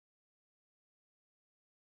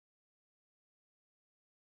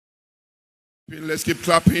Let's keep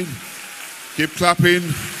clapping. Keep clapping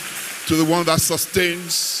to the one that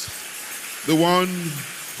sustains, the one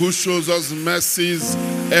who shows us mercies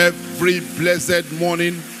every blessed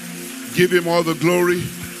morning. Give him all the glory,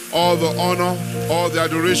 all the honor, all the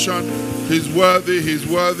adoration. He's worthy, he's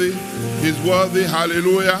worthy, he's worthy.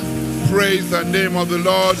 Hallelujah. Praise the name of the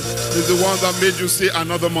Lord. He's the one that made you see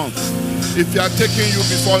another month. If he had taken you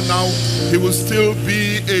before now, he will still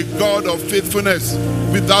be a God of faithfulness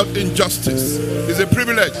without injustice. It's a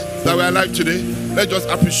privilege that we are alive today. Let's just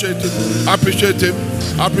appreciate him, appreciate him,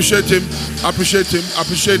 appreciate him, appreciate him,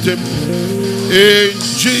 appreciate him. In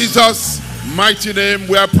Jesus' mighty name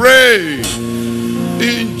we are praying.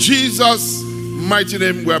 In Jesus' mighty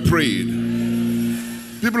name we are praying.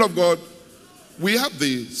 People of God, we have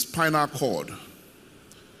the spinal cord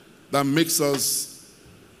that makes us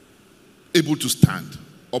able to stand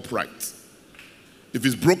upright. If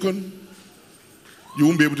it's broken, you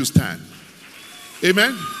won't be able to stand.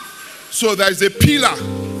 Amen? So there is a pillar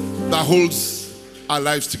that holds our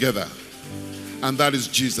lives together, and that is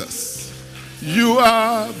Jesus. You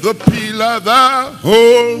are the pillar that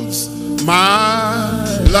holds my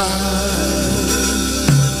life.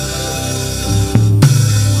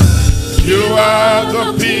 You are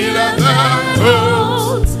the pillar that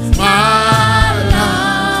holds my life.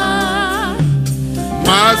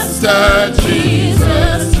 Master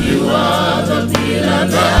Jesus, you are the pillar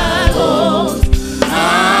that holds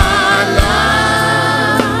my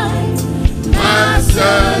life.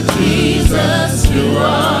 Master Jesus, you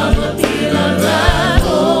are the pillar that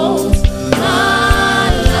holds my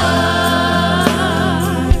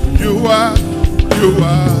life. You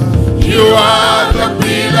are the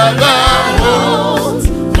pillar that holds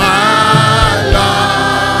my life.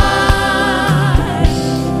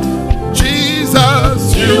 Jesus,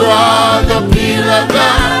 you are the pillar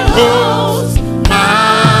that holds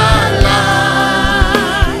my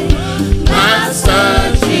life.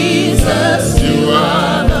 Master Jesus, you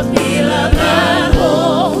are the pillar that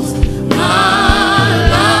holds my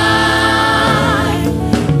life.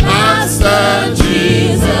 Master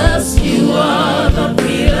Jesus, you are the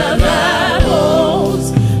pillar that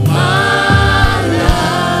holds my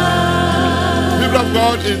life. People of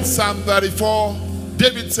God, in Psalm 34,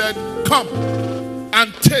 David said, "Come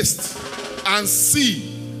and taste and see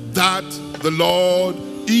that the Lord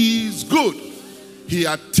is good." He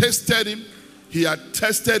had tasted him, he had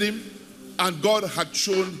tested him, and God had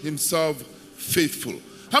shown himself faithful.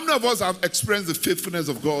 How many of us have experienced the faithfulness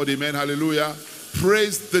of God? Amen. Hallelujah.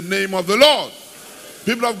 Praise the name of the Lord.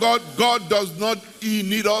 People of God, God does not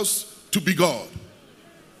need us to be God.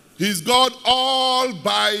 He's God all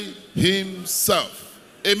by himself.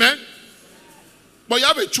 Amen. But you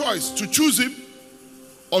have a choice to choose him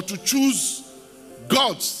or to choose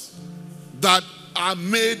gods that are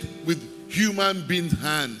made with human being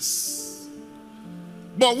hands.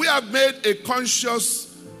 But we have made a conscious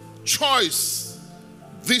choice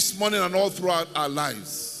this morning and all throughout our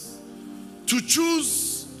lives to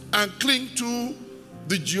choose and cling to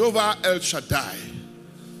the Jehovah El Shaddai,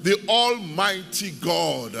 the Almighty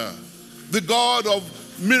God, the God of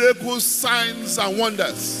miracles, signs, and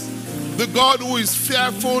wonders, the God who is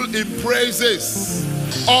fearful in praises,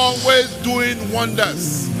 always doing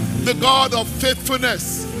wonders, the God of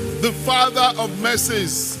faithfulness, the Father of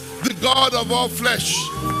mercies, the God of all flesh,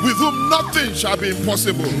 with whom nothing shall be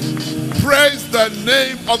impossible. Praise the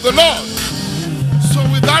name of the Lord. So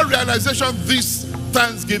with that realization this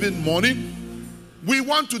Thanksgiving morning, we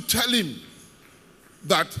want to tell him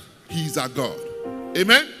that he is our God.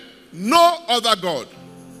 Amen? No other God.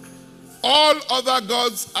 All other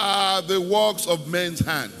gods are the works of men's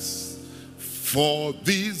hands. For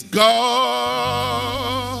this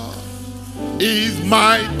God is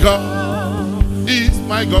my God, is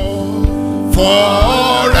my God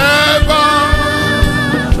forever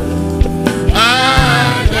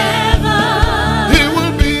and ever. He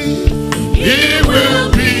will be, he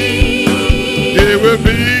will be, he will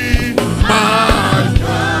be my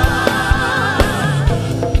God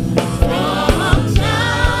from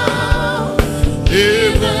now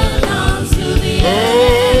even unto the end.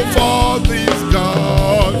 Oh, for this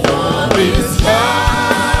God, for this God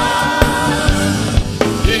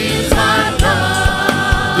is my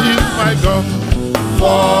God, is my God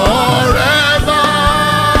forever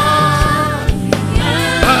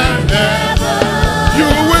and ever. You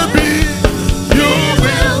will be, you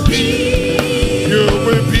will be, you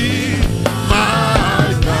will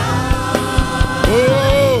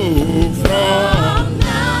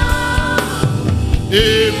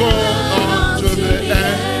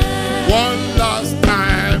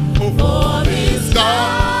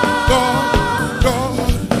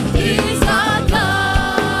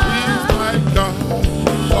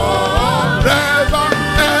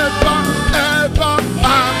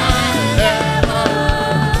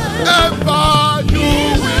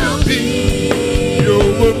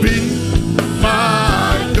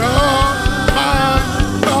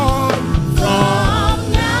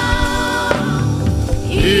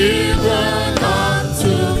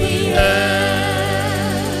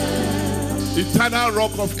eternal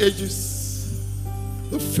rock of ages,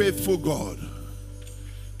 the faithful God,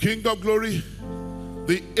 King of glory,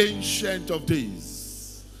 the ancient of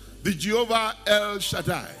days, the Jehovah El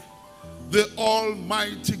Shaddai, the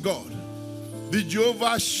Almighty God, the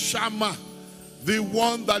Jehovah Shammah, the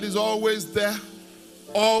one that is always there,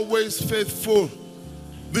 always faithful,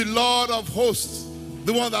 the Lord of hosts,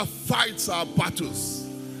 the one that fights our battles.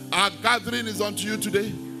 Our gathering is unto you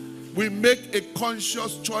today. We make a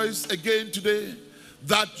conscious choice again today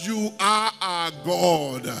that you are our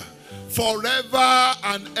God. Forever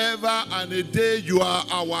and ever and a day you are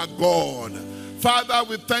our God. Father,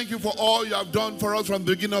 we thank you for all you have done for us from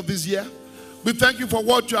the beginning of this year. We thank you for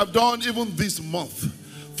what you have done even this month.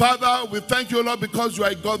 Father, we thank you, Lord, because you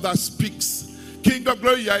are a God that speaks. King of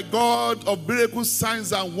glory, you are a God of miracles,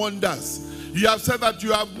 signs, and wonders. You have said that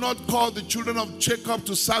you have not called the children of Jacob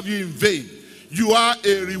to serve you in vain. You are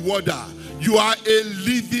a rewarder. You are a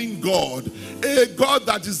living God. A God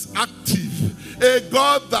that is active. A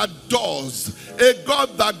God that does. A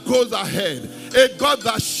God that goes ahead. A God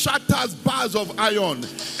that shatters bars of iron.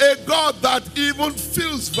 A God that even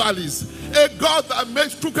fills valleys. A God that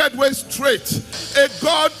makes crooked ways straight. A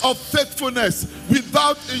God of faithfulness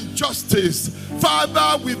without injustice.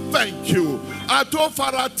 Father, we thank you.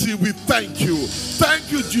 Atofarati, we thank you. Thank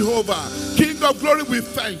you, Jehovah. King of glory, we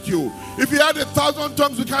thank you. If you had 1,000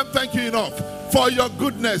 tongues, we can't thank you enough for your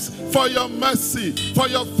goodness, for your mercy, for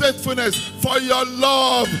your faithfulness, for your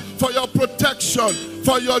love, for your protection,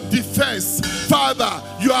 for your defense. Father,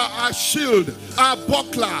 you are our shield, our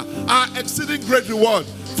buckler, our exceeding great reward.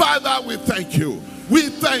 Father, we thank you. We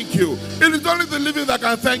thank you. It is only the living that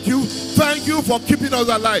can thank you. Thank you for keeping us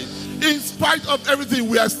alive. In spite of everything,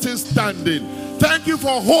 we are still standing. Thank you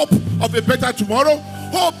for hope of a better tomorrow.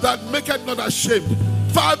 Hope that maketh not ashamed.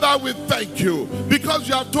 Father, we thank you because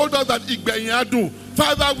you have told us that Igbenyadu.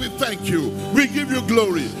 Father, we thank you. We give you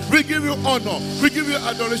glory. We give you honor. We give you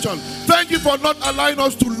adoration. Thank you for not allowing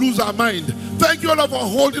us to lose our mind. Thank you, Lord, for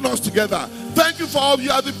holding us together. Thank you for all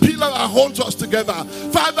you are the pillar that holds us together.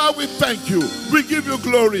 Father, we thank you. We give you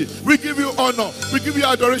glory. We give you honor. We give you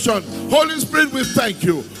adoration. Holy Spirit, we thank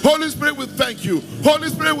you. Holy Spirit, we thank you. Holy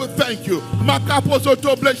Spirit, we thank you.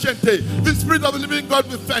 The Spirit of the living God,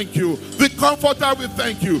 we thank you. The Comforter, we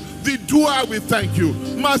thank you. The Doer, we thank you.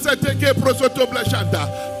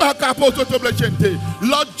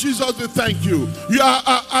 Lord Jesus, we thank you. You are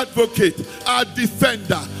our advocate, our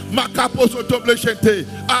defender,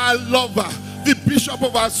 our lover, the bishop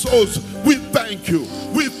of our souls. We thank you.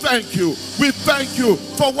 We thank you. We thank you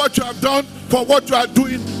for what you have done, for what you are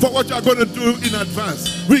doing, for what you are going to do in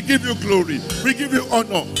advance. We give you glory. We give you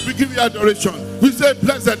honor. We give you adoration. We say,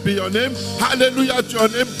 blessed be your name. Hallelujah to your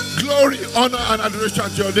name. Glory, honor, and adoration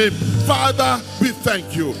to your name. Father, we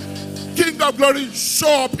thank you. King of glory,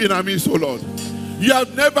 show up in our midst, O Lord. You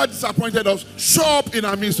have never disappointed us. Show up in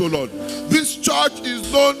our midst, O Lord. This church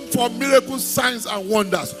is known for miracles, signs, and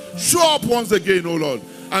wonders. Show up once again, O Lord.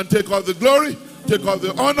 And take all the glory, take all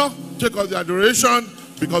the honor, take all the adoration,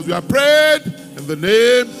 because we are prayed in the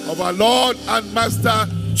name of our Lord and Master,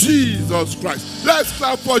 Jesus Christ. Let's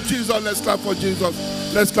clap for Jesus. Let's clap for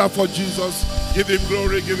Jesus. Let's clap for Jesus. Give him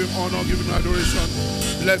glory, give him honor, give him adoration.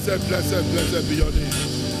 Blessed, blessed, blessed be your name.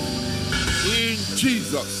 In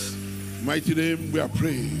Jesus' mighty name we are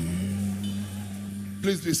praying.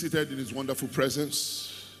 Please be seated in his wonderful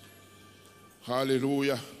presence.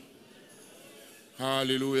 Hallelujah.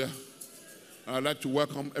 Hallelujah. I'd like to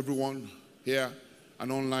welcome everyone here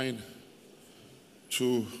and online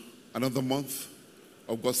to another month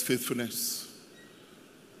of God's faithfulness,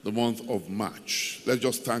 the month of March. Let's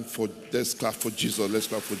just thank for, let's clap for Jesus. Let's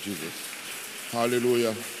clap for Jesus.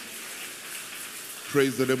 Hallelujah.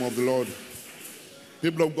 Praise the name of the Lord.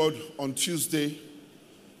 People of God, on Tuesday,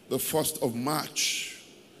 the 1st of March,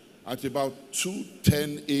 at about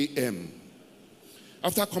 2:10 a.m.,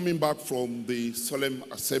 after coming back from the solemn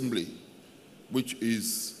assembly, which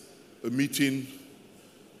is a meeting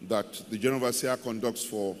that the General Overseer conducts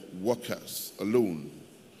for workers alone,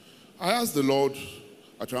 I asked the Lord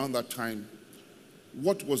at around that time,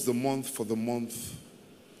 what was the month for the month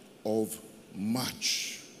of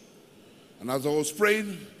March? And as I was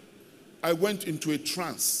praying, I went into a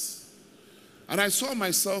trance, and I saw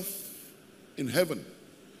myself in heaven,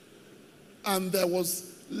 and there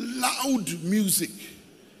was loud music,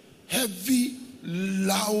 heavy,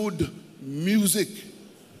 loud music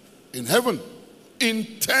in heaven,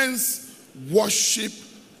 intense worship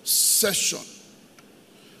session.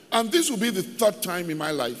 And this will be the third time in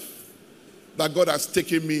my life that God has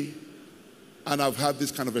taken me and I've had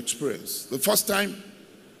this kind of experience. The first time,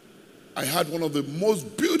 I had one of the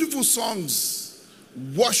most beautiful songs,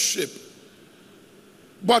 worship,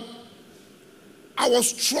 But I was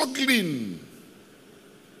struggling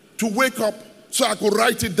to wake up so I could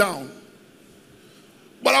write it down.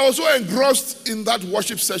 But I was so engrossed in that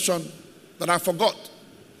worship session that I forgot.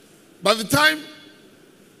 By the time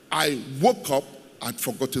I woke up, I'd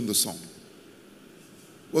forgotten the song.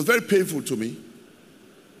 It was very painful to me.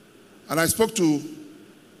 And I spoke to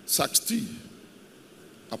Saxty,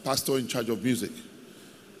 a pastor in charge of music.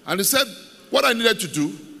 And he said what I needed to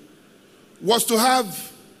do was to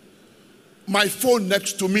have my phone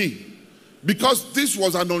next to me, because this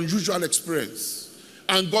was an unusual experience.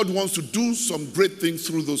 And God wants to do some great things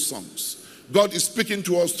through those songs. God is speaking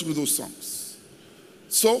to us through those songs.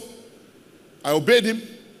 So I obeyed him,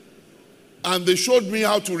 and they showed me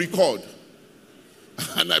how to record.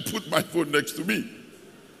 And I put my phone next to me.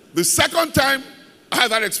 The second time I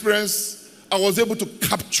had that experience, I was able to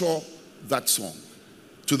capture that song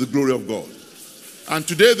to the glory of God. And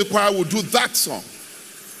today the choir will do that song.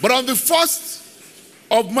 But on the 1st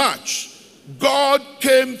of March, God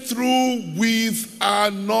came through with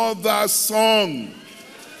another song.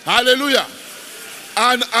 Hallelujah.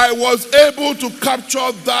 And I was able to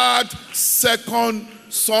capture that second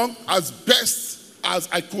song as best as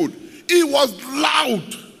I could. It was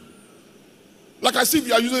loud. Like as if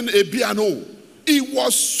you are using a piano. It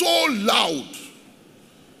was so loud.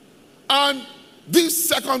 And this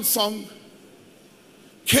second song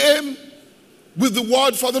came with the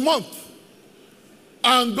word for the month.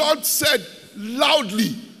 And God said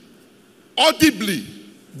loudly, audibly,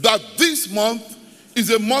 that this month is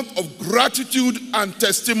a month of gratitude and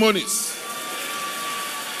testimonies.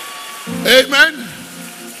 Amen.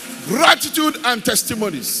 Gratitude and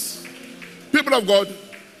testimonies. People of God,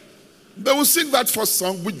 they will sing that first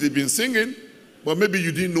song which they've been singing, but maybe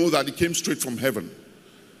you didn't know that it came straight from heaven.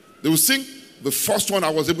 They will sing the first one I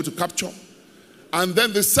was able to capture, and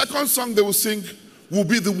then the second song they will sing will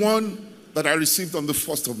be the one that I received on the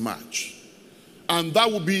 1st of March. And that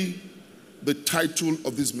will be the title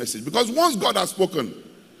of this message. Because once God has spoken,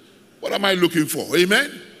 what am I looking for?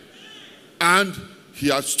 Amen? And he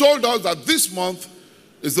has told us that this month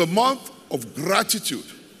is a month of gratitude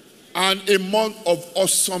and a month of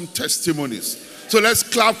awesome testimonies. So let's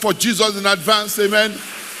clap for Jesus in advance. Amen.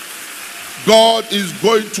 God is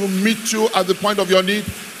going to meet you at the point of your need.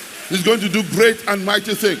 He's going to do great and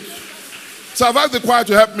mighty things. So I've asked the choir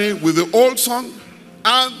to help me with the old song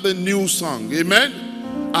and the new song. Amen.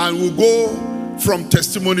 And we'll go from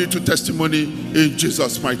testimony to testimony in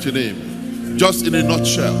Jesus' mighty name. Just in a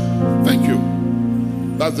nutshell. Thank you.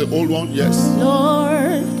 That's the old one. Yes.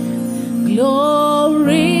 Lord, glorify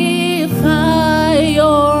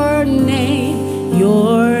your name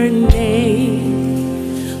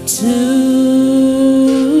today.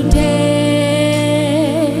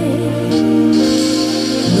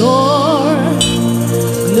 Lord,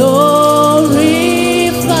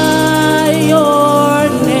 glorify your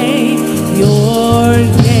name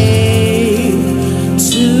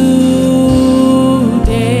today.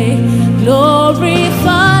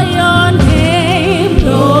 Glorify your name,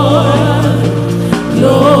 Lord.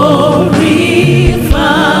 Glorify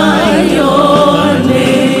your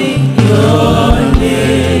name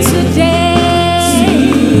today.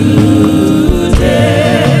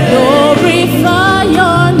 Glorify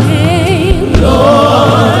your name,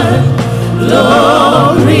 Lord. Glorify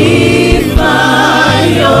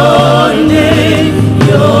your name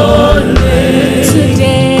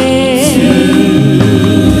today.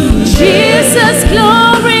 Jesus,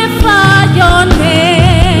 glorify your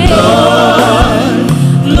name, Lord.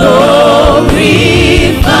 Glorify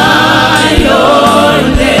your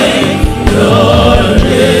name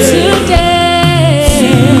today.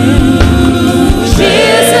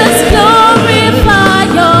 Jesus, glorify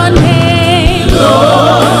your name,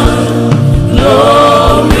 Lord.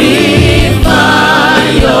 Glorify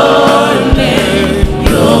your name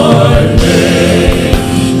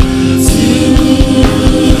today.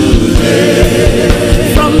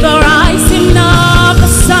 From the rising of the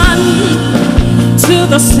sun to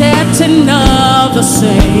the setting of the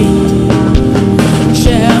same,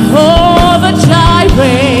 Jehovah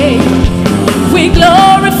Jireh, we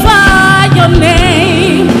glorify your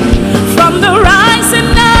name. From the rising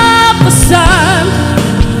of the sun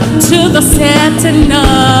to the setting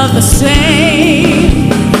of the same,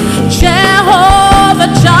 Jehovah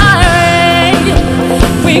Jireh,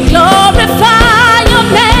 we glorify your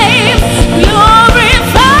name.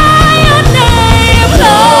 Glorify your name,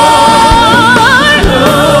 Lord.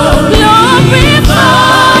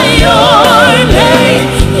 Glorify your name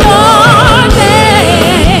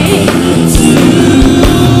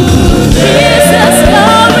Jesus,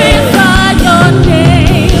 glorify your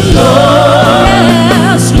name, Lord.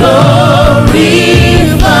 Yes,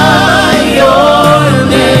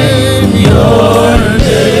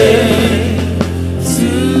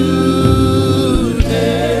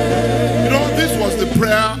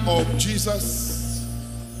 Jesus,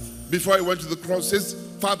 before he went to the cross, says,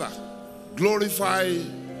 Father, glorify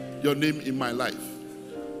your name in my life.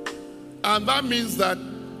 And that means that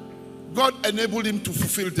God enabled him to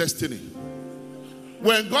fulfill destiny.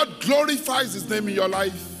 When God glorifies his name in your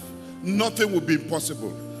life, nothing will be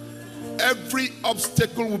impossible. Every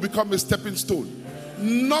obstacle will become a stepping stone.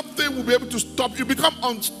 Nothing will be able to stop you. Become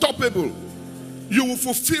unstoppable. You will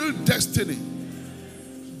fulfill destiny.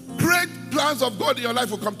 Great plans of God in your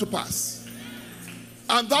life will come to pass.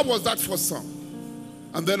 And that was that first song.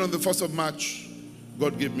 And then on the 1st of March,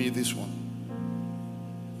 God gave me this one.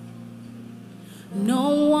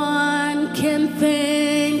 No one can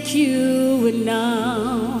thank you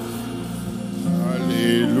enough.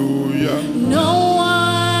 Hallelujah. No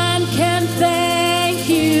one can thank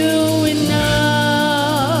you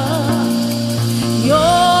enough.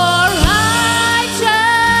 Your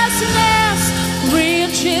righteousness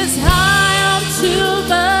reaches high unto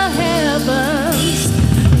the heavens.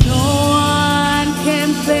 No one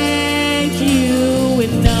can thank you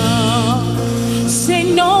enough. Say,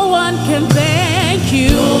 no one can thank you.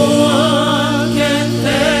 No one can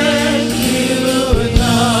thank you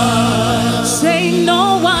enough. Say,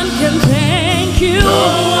 no one can thank you.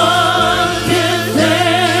 No one can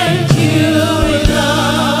thank you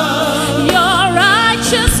enough. Your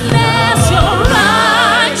righteousness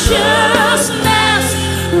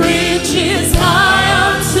reaches high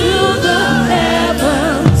unto the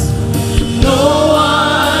heavens. No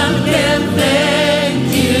one can thank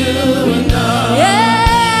you enough.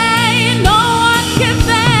 Yeah, no one can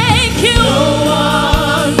thank you. No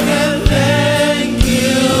one can thank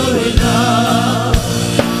you enough.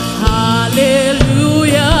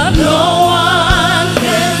 Hallelujah. No one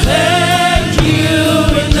can thank you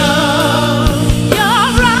enough. Your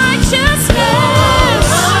righteousness,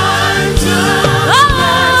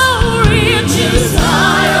 reaches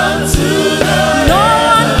high unto the heavens. No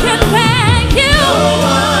one can thank you. No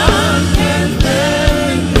one can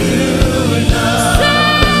thank you enough.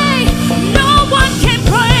 Say, no one can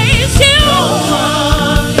praise you.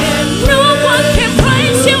 No one can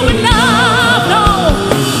praise you enough. No,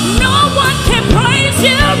 no one can praise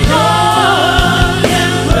you. No one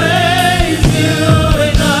can praise you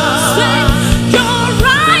enough. Say, your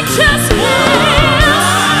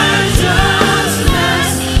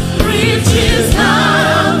righteousness reaches high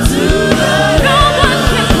unto the heavens. No one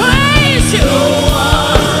can praise you. No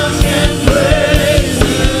one can praise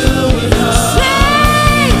you enough.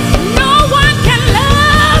 Say, no one can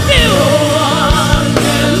love you.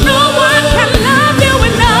 No one can love you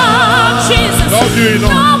enough, Jesus. Love you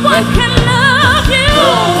enough. No one can love you.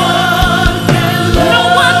 No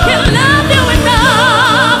one can love you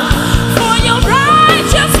enough. For your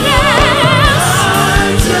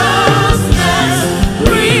righteousness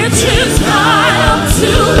reaches high unto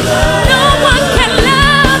the heavens. No one can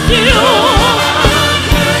love you.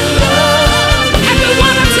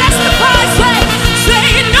 Everyone to testify, say,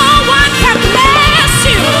 no one can bless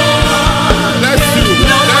you. Bless you.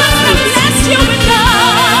 No one can bless you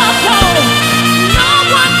enough. No, no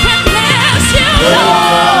one can bless you. No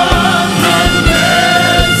one can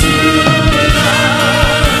bless you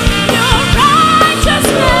enough. Your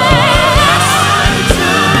righteousness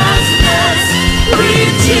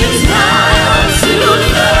reaches high unto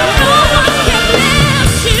the heavens. No one can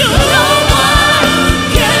bless you. No one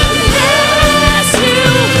can bless you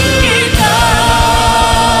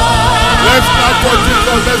enough. Let's clap for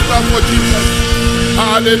Jesus. Let's clap for Jesus.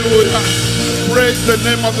 Hallelujah. Praise the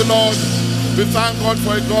name of the Lord. We thank God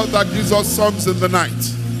for a God that gives us songs in the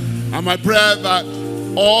night. And my prayer that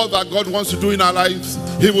all that God wants to do in our lives,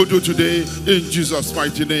 He will do today in Jesus'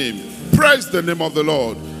 mighty name. Praise the name of the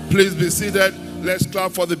Lord. Please be seated. Let's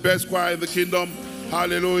clap for the best choir in the kingdom.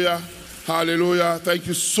 Hallelujah. Hallelujah. Thank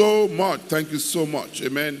you so much. Thank you so much.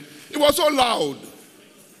 Amen. It was so loud.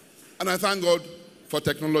 And I thank God for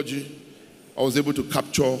technology. I was able to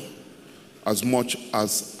capture as much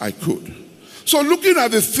as I could. So looking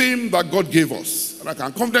at the theme that God gave us, and I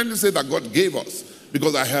can confidently say that God gave us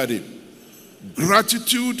because I heard Him.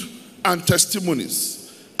 Gratitude and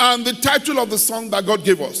testimonies. And the title of the song that God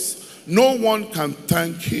gave us, no one can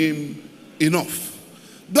thank Him enough.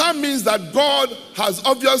 That means that God has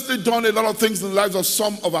obviously done a lot of things in the lives of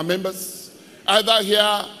some of our members, either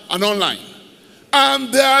here and online.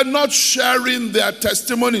 And they are not sharing their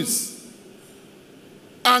testimonies.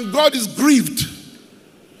 And God is grieved.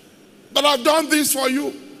 But I've done this for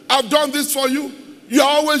you. I've done this for you. You're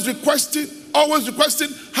always requesting,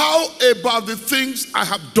 how about the things I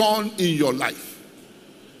have done in your life?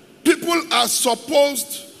 People are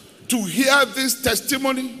supposed to hear this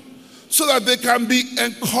testimony so that they can be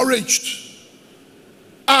encouraged.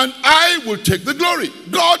 and I will take the glory.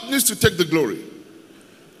 God needs to take the glory.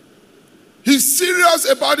 He's serious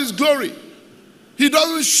about his glory. He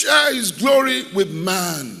doesn't share his glory with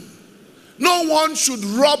man. No one should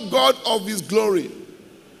rob God of his glory.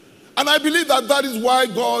 And I believe that that is why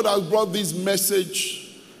God has brought this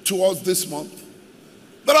message to us this month.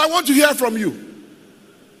 That I want to hear from you.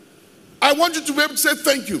 I want you to be able to say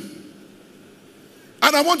thank you.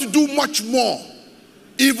 And I want to do much more,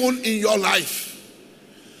 even in your life.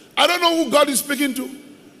 I don't know who God is speaking to,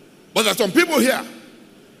 but there are some people here.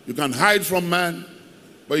 You can hide from man,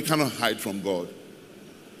 but you cannot hide from God.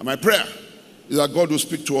 And my prayer is that God will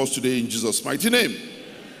speak to us today in Jesus' mighty name.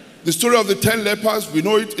 The story of the 10 lepers, we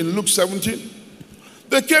know it in Luke 17.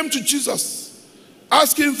 They came to Jesus,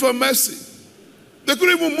 asking for mercy. They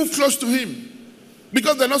couldn't even move close to him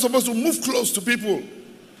because they're not supposed to move close to people.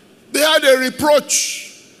 They had a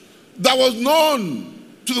reproach that was known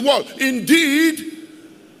to the world. Indeed,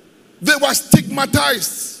 they were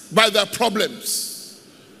stigmatized by their problems.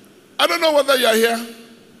 I don't know whether you're here.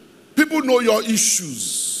 People know your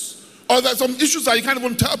issues. Or there's some issues that you can't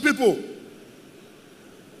even tell people.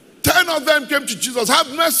 10 of them came to Jesus.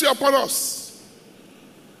 Have mercy upon us.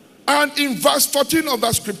 And in verse 14 of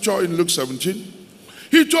that scripture in Luke 17,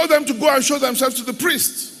 he told them to go and show themselves to the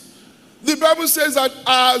priest. The Bible says that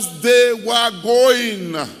as they were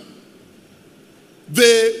going,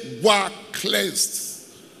 they were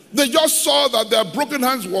cleansed. They just saw that their broken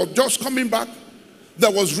hands were just coming back.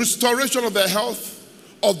 There was restoration of their health,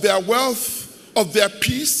 of their wealth, of their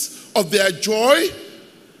peace, of their joy,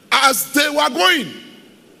 as they were going.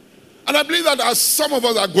 And I believe that as some of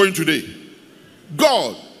us are going today,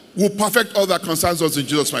 God will perfect all that concerns us in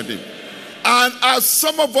Jesus' mighty name. And as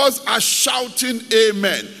some of us are shouting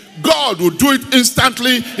amen, God will do it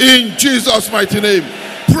instantly in Jesus' mighty name.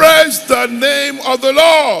 Praise the name of the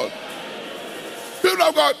Lord. People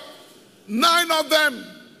of God, 9 of them,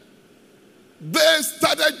 they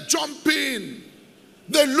started jumping.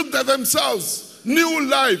 They looked at themselves, new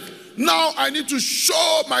life. Now I need to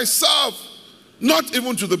show myself, not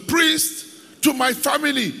even to the priest, to my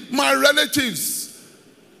family, my relatives.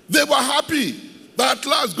 They were happy that at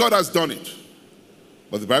last God has done it.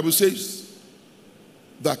 But the Bible says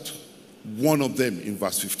that one of them in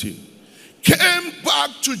verse 15 came back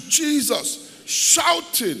to Jesus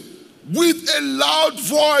shouting with a loud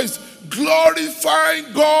voice, glorifying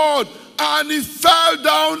God, and he fell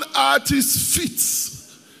down at his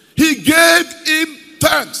feet. He gave him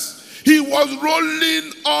thanks. He was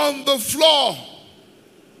rolling on the floor.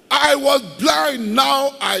 I was blind,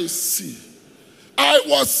 now I see. I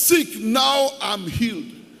was sick, now I'm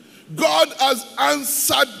healed. God has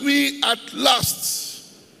answered me at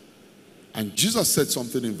last. And Jesus said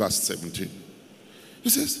something in verse 17. He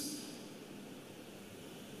says,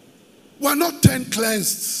 we're not 10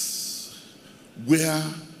 cleansed. Where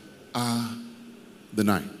are the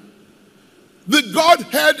 9? The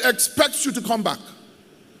Godhead expects you to come back.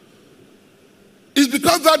 It's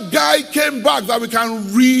because that guy came back that we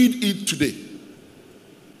can read it today.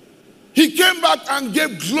 He came back and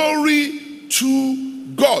gave glory to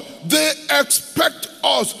God. They expect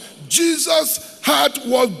us. Jesus' heart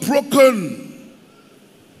was broken.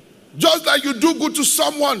 Just like you do good to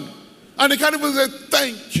someone and he can't even say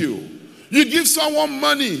thank you. You give someone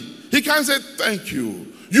money, he can't say thank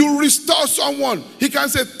you. You restore someone, he can't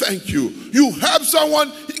say thank you. You help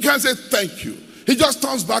someone, he can't say thank you. He just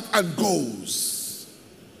turns back and goes.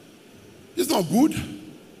 It's not good.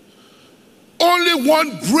 Only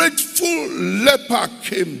one grateful leper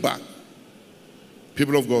came back.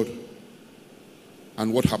 People of God.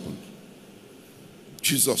 And what happened?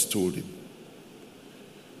 Jesus told him.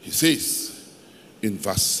 He says in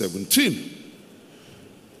verse 17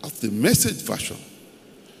 of the Message version,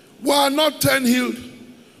 were not 10 healed?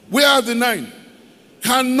 Where are the 9?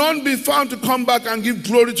 Can none be found to come back and give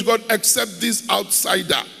glory to God except this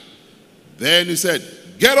outsider? Then he said,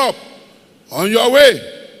 get up, on your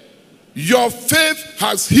way. Your faith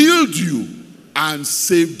has healed you and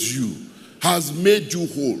saved you, has made you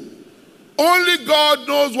whole. Only God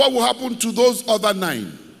knows what will happen to those other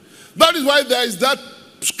 9. That is why there is that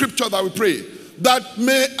scripture that we pray, that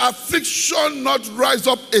may affliction not rise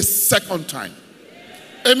up a second time.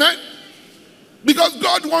 Amen? Because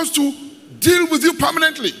God wants to deal with you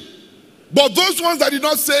permanently. But those ones that did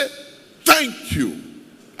not say, thank you,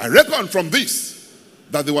 I reckon from this,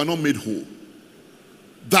 that they were not made whole.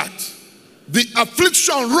 That the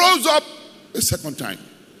affliction rose up a second time.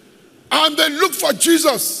 And they looked for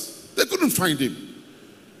Jesus. They couldn't find him.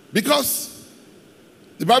 Because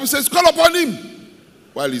the Bible says, call upon him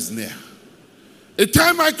while he's near. A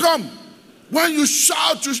time might come when you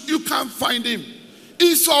shout, you can't find him.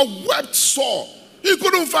 Esau wept sore. He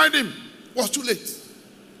couldn't find him. It was too late.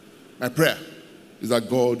 My prayer is that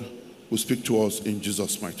God will speak to us in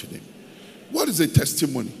Jesus' mighty name. What is a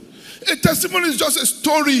testimony? A testimony is just a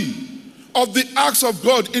story of the acts of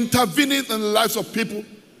God intervening in the lives of people.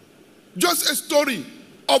 Just a story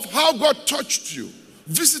of how God touched you,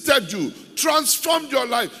 visited you, transformed your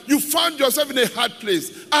life. You found yourself in a hard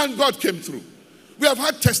place and God came through. We have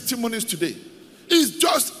had testimonies today. It's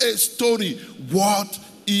just a story. What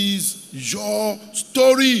is your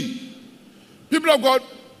story? People of God,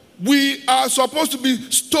 we are supposed to be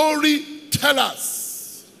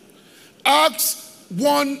storytellers. Acts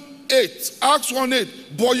 1:8. Acts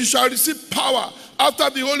 1:8. But you shall receive power after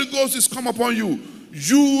the Holy Ghost is come upon you.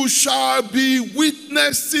 You shall be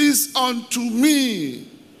witnesses unto me,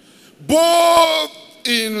 both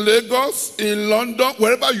in Lagos, in London,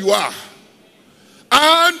 wherever you are,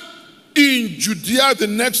 and in Judea, the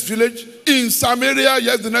next village, in Samaria,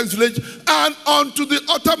 yes, the next village, and unto the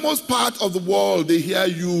uttermost part of the world. They hear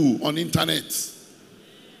you on internet.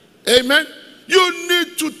 Amen. You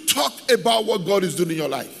need to talk about what God is doing in your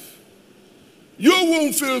life. You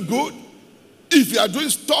won't feel good if you are doing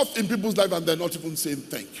stuff in people's life and they're not even saying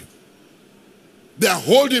thank you. They are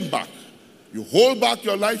holding back. You hold back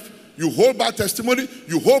your life, you hold back testimony,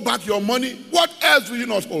 you hold back your money. What else will you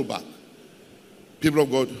not hold back? People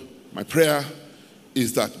of God, my prayer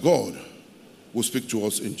is that God will speak to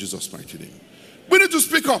us in Jesus' mighty name. We need to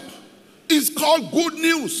speak up. It's called good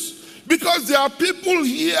news, because there are people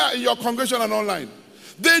here in your congregation and online.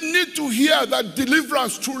 They need to hear that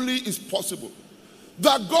deliverance truly is possible,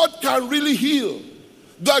 that God can really heal,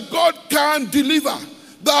 that God can deliver,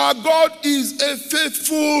 that God is a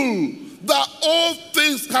faithful, that all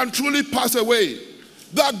things can truly pass away,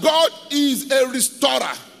 that God is a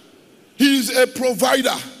restorer, He is a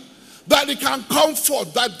provider, that He can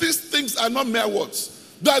comfort, that these things are not mere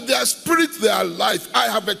words, that their spirit, their life, I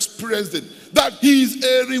have experienced it, that He is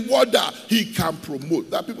a rewarder, He can promote.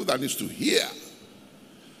 There are people that need to hear.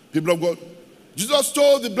 People of God, Jesus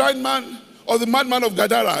told the blind man or the madman of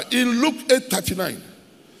Gadara in Luke 8:39.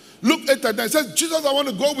 Luke 8:39 says, Jesus, I want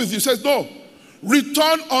to go with you. He says, no,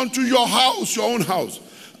 return unto your house, your own house,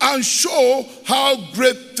 and show how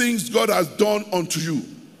great things God has done unto you.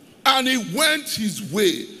 And he went his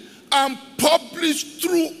way and published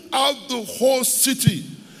throughout the whole city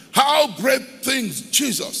how great things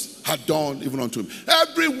Jesus had done even unto him.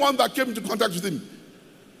 Everyone that came into contact with him,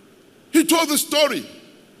 he told the story.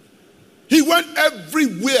 He went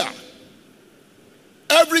everywhere,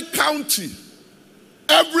 every county,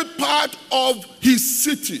 every part of his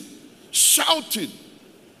city, shouting,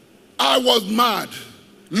 I was mad.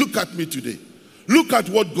 Look at me today. Look at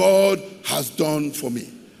what God has done for me.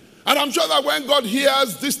 And I'm sure that when God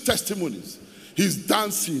hears these testimonies, he's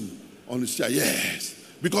dancing on his chair. Yes,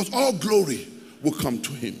 because all glory will come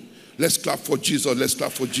to him. Let's clap for Jesus. Let's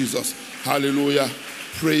clap for Jesus. Hallelujah.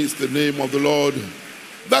 Praise the name of the Lord.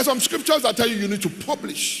 There are some scriptures that tell you need to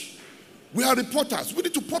publish. We are reporters. We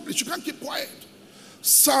need to publish. You can't keep quiet.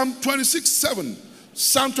 Psalm 26:7.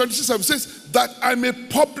 Psalm 26:7 says that I may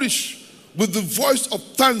publish with the voice of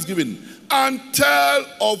thanksgiving and tell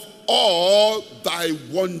of all thy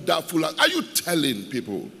wonderful acts. Are you telling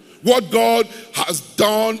people what God has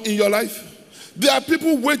done in your life? There are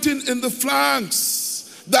people waiting in the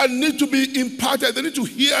flanks that need to be imparted. They need to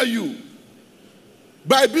hear you.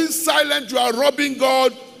 By being silent, you are robbing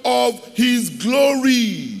God of his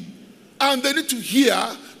glory. And they need to hear,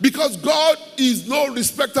 because God is no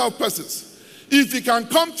respecter of persons. If he can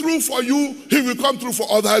come through for you, he will come through for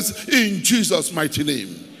others in Jesus' mighty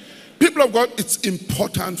name. People of God, it's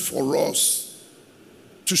important for us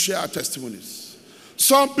to share our testimonies.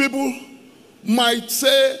 Some people might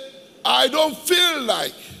say, I don't feel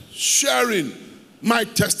like sharing my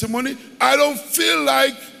testimony. I don't feel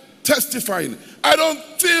like testifying. I don't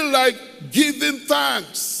feel like giving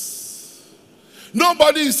thanks.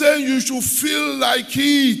 Nobody is saying you should feel like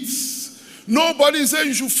it. Nobody is saying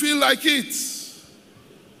you should feel like it.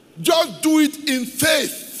 Just do it in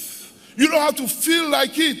faith. You don't have to feel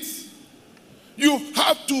like it. You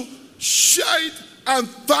have to share it and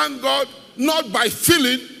thank God, not by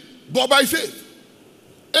feeling, but by faith.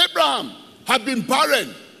 Abraham had been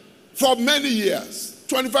barren for many years,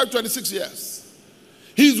 25, 26 years.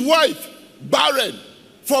 His wife, barren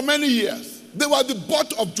for many years. They were the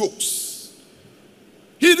butt of jokes.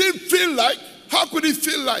 He didn't feel like. How could he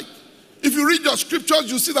feel like? If you read your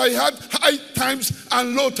scriptures, you see that he had high times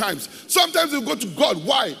and low times. Sometimes you go to God.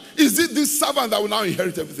 Why? Is it this servant that will now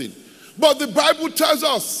inherit everything? But the Bible tells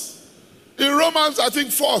us in Romans, I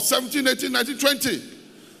think 4, 17, 18, 19, 20,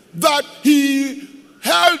 that he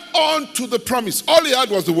held on to the promise. All he had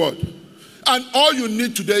was the word. And all you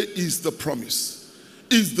need today is the promise,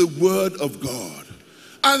 is the word of God.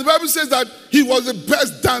 And the Bible says that he was the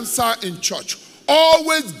best dancer in church,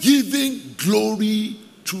 always giving glory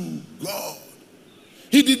to God.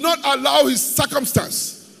 He did not allow his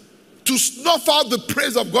circumstance to snuff out the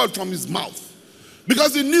praise of God from his mouth,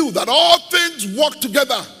 because he knew that all things work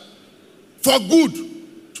together for good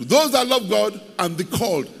to those that love God and be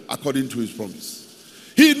called according to his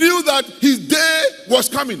promise. He knew that his day was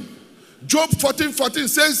coming. Job 14:14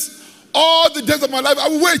 says, all the days of my life I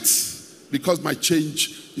will wait, because my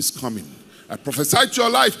change is coming. I prophesy to your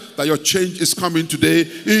life that your change is coming today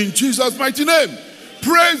in Jesus' mighty name.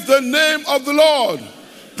 Praise the name of the Lord.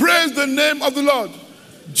 Praise the name of the Lord.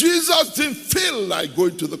 Jesus didn't feel like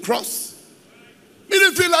going to the cross. He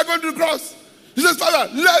didn't feel like going to the cross. He says,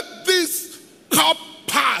 Father, let this cup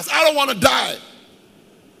pass. I don't want to die.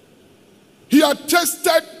 He had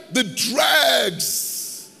tested the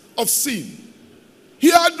dregs of sin. He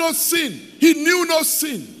had no sin. He knew no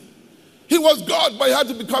sin. He was God, but he had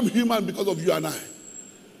to become human because of you and I.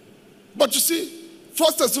 But you see,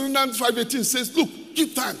 1 Thessalonians 5:18 says, look,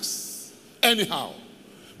 give thanks anyhow,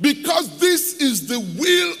 because this is the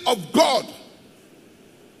will of God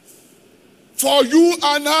for you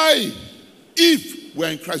and I, if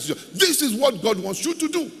we're in Christ Jesus. This is what God wants you to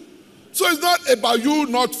do. So it's not about you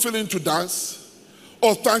not feeling to dance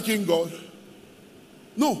or thanking God.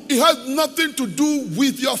 No, it has nothing to do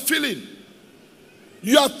with your feeling.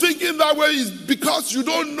 You are thinking that way is because you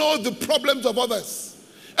don't know the problems of others.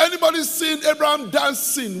 Anybody seen Abraham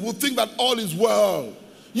dancing will think that all is well.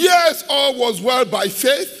 Yes, all was well by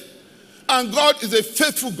faith, and God is a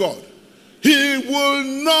faithful God. He will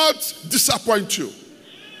not disappoint you.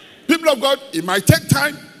 People of God, it might take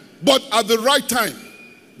time, but at the right time.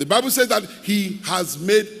 The Bible says that he has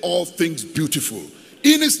made all things beautiful.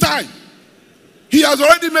 In his time, he has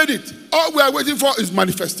already made it. All we are waiting for is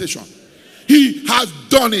manifestation. He has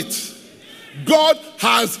done it. God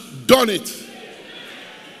has done it.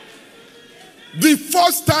 The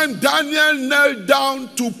first time Daniel knelt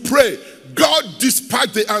down to pray, God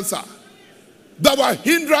dispatched the answer. There were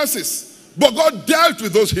hindrances, but God dealt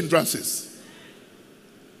with those hindrances.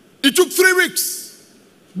 It took 3 weeks,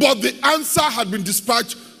 but the answer had been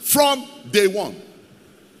dispatched from day one.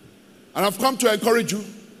 And I've come to encourage you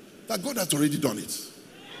that God has already done it.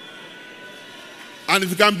 And if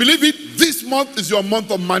you can believe it, this month is your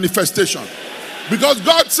month of manifestation. Because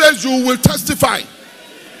God says you will testify.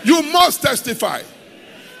 You must testify.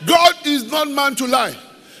 God is not man to lie.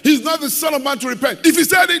 He's not the son of man to repent. If he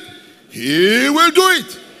said it, he will do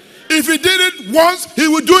it. If he did it once, he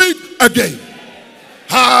will do it again.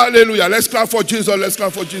 Hallelujah. Let's clap for Jesus. Let's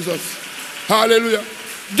clap for Jesus. Hallelujah.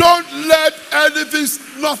 Don't let anything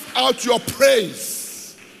snuff out your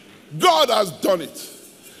praise. God has done it.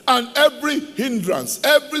 And every hindrance,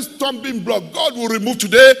 every stumbling block, God will remove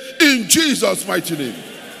today in Jesus' mighty name.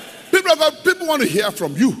 People want to hear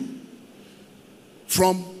from you.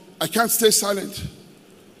 I can't stay silent.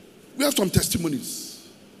 We have some testimonies.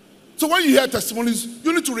 So when you hear testimonies,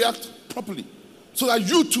 you need to react properly so that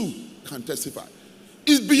you too can testify.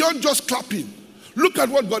 It's beyond just clapping. Look at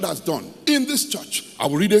what God has done in this church. I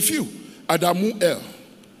will read a few. Idowu L.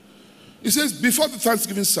 He says, before the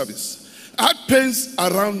Thanksgiving service, I had pains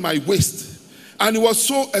around my waist, and it was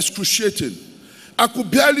so excruciating. I could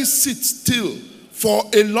barely sit still for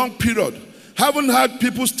a long period. Haven't heard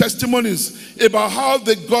people's testimonies about how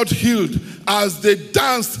they got healed as they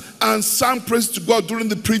danced and sang praise to God during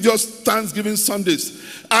the previous Thanksgiving Sundays.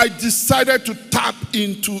 I decided to tap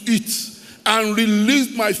into it and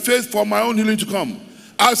release my faith for my own healing to come.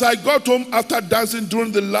 As I got home after dancing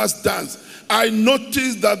during the last dance, I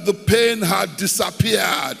noticed that the pain had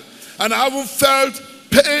disappeared. And I haven't felt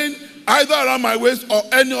pain either around my waist or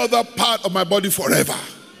any other part of my body forever.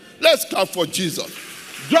 Let's clap for Jesus.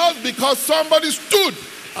 Just because somebody stood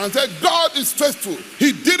and said, God is faithful.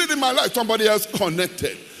 He did it in my life. Somebody else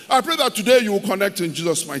connected. I pray that today you will connect in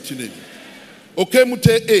Jesus' mighty name. Okay, Mute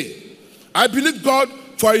A. I believe God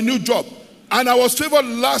for a new job. And I was favored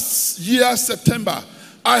last year, September.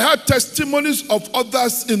 I had testimonies of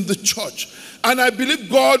others in the church. And I believe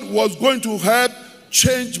God was going to help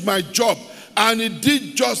change my job. And he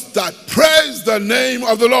did just that. Praise the name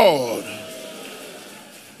of the Lord.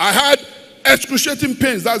 I had excruciating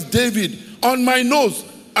pains, that's David, on my nose.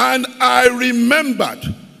 And I remembered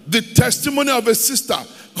the testimony of a sister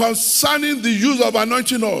concerning the use of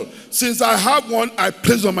anointing oil. Since I have one, I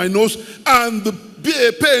placed on my nose and the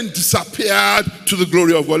pain disappeared to the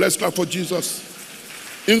glory of God. Let's clap for Jesus.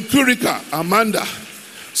 In Kurika, Amanda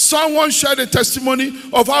Someone shared a testimony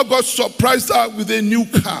of how God surprised her with a new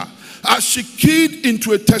car. As she keyed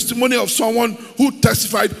into a testimony of someone who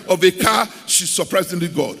testified of a car she surprisingly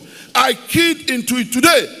got. I keyed into it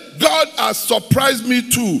today. God has surprised me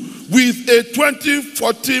too with a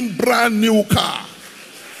 2014 brand new car.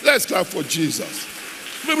 Let's clap for Jesus.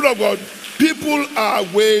 People of God, people are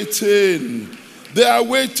waiting. They are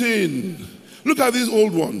waiting. Look at this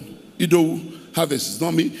old one. Idowu harvest. It's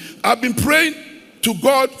not me. I've been praying to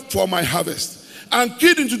God for my harvest and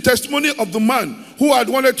keyed into testimony of the man who had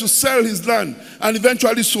wanted to sell his land and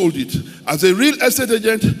eventually sold it. As a real estate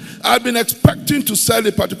agent, I'd been expecting to sell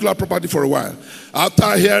a particular property for a while.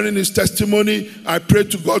 After hearing his testimony, I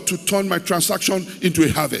prayed to God to turn my transaction into a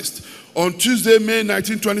harvest. On Tuesday, May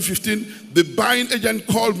 19, 2015, the buying agent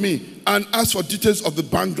called me and asked for details of the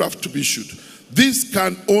bank draft to be issued. This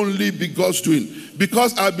can only be God's doing,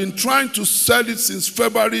 because I've been trying to sell it since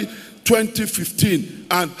February 2015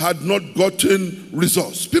 and had not gotten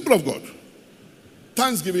results. People of God,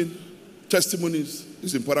 thanksgiving, testimonies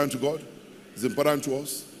is important to God. It's important to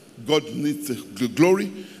us. God needs the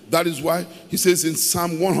glory. That is why he says in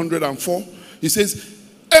Psalm 104, he says,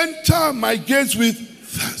 enter my gates with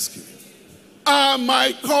thanksgiving and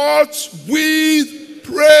my courts with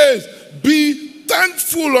praise. Be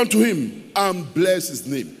thankful unto him and bless his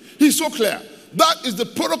name. He's so clear. That is the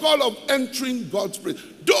protocol of entering God's praise.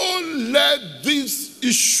 Don't let these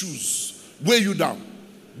issues weigh you down.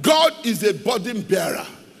 God is a burden bearer.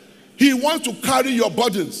 He wants to carry your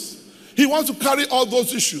burdens. He wants to carry all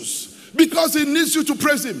those issues because he needs you to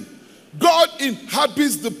praise him. God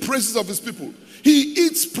inhabits the praises of his people. He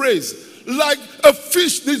eats praise like a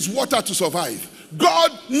fish needs water to survive.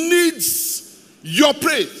 God needs your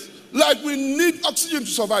praise like we need oxygen to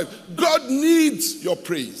survive. God needs your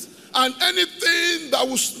praise. And anything that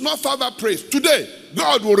will snuff out that praise, today,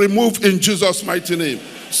 God will remove in Jesus' mighty name.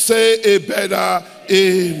 Say a better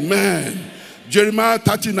amen. Jeremiah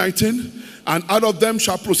 30:19, and out of them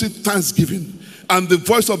shall proceed thanksgiving, and the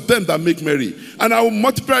voice of them that make merry. And I will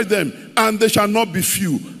multiply them, and they shall not be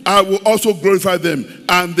few. I will also glorify them,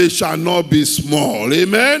 and they shall not be small.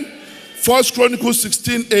 Amen. 1 Chronicles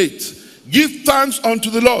 16:8. Give thanks unto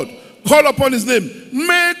the Lord. Call upon his name.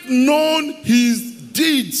 Make known his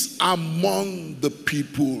deeds among the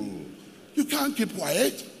people. You can't keep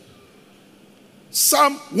quiet.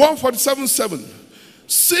 Psalm 147:7.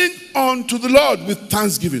 Sing unto the Lord with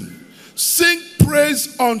thanksgiving. Sing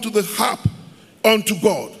praise unto the harp unto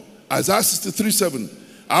God. Isaiah 63:7.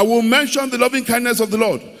 I will mention the loving kindness of the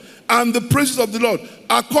Lord and the praises of the Lord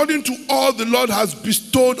according to all the Lord has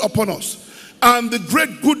bestowed upon us, and the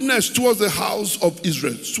great goodness towards the house of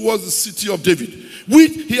Israel, towards the city of David,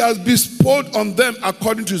 which he has bestowed on them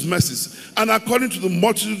according to his mercies and according to the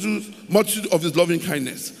multitude of his loving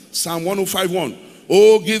kindness. Psalm 105:1.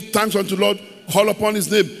 Oh, give thanks unto the Lord, call upon his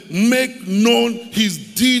name, make known his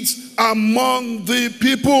deeds among the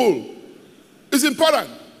people. It's important.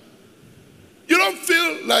 You don't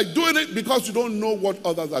feel like doing it because you don't know what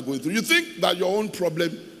others are going through. You think that your own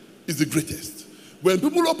problem is the greatest. When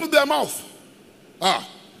people open their mouth,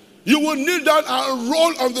 you will kneel down and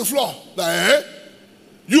roll on the floor.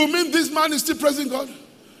 You mean this man is still praising God?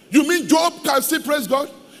 You mean Job can still praise God?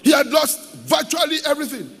 He had lost virtually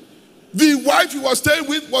everything. The wife he was staying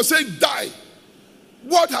with was saying, die.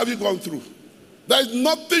 What have you gone through? There is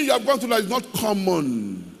nothing you have gone through that is not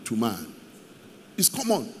common to man. It's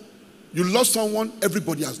common. You lost someone,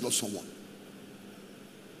 everybody has lost someone.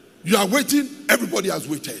 You are waiting, everybody has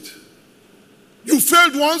waited. You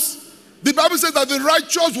failed once, the Bible says that the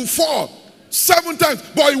righteous will fall 7 times,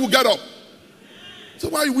 but he will get up. So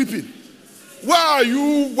why are you weeping? Why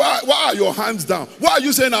are your hands down? Why are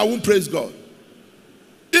you saying I won't praise God?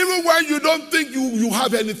 Even when you don't think you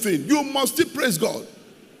have anything, you must still praise God.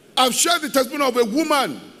 I've shared the testimony of a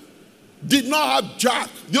woman did not have jack.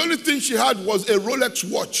 The only thing she had was a Rolex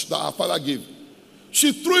watch that her father gave.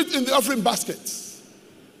 She threw it in the offering basket.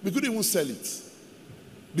 We couldn't even sell it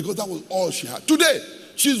because that was all she had. Today,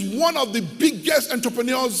 she's one of the biggest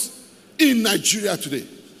entrepreneurs in Nigeria today.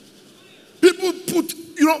 People put,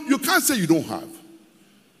 you can't say you don't have.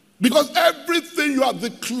 Because everything you have,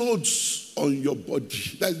 the clothes on your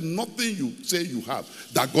body, there's nothing you say you have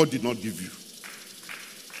that God did not give you.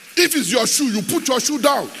 If it's your shoe, you put your shoe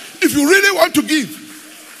down. If you really want to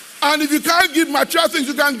give, and if you can't give material things,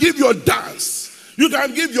 you can give your dance. You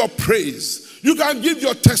can give your praise. You can give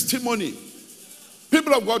your testimony.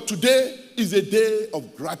 People of God, today is a day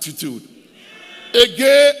of gratitude. A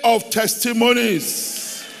day of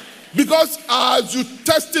testimonies. Because as you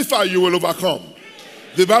testify, you will overcome.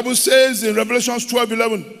 The Bible says in Revelation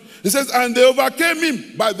 12:11, it says, and they overcame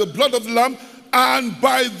him by the blood of the Lamb and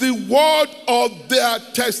by the word of their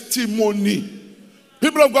testimony.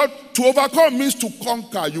 People of God, to overcome means to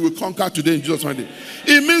conquer. You will conquer today in Jesus' name.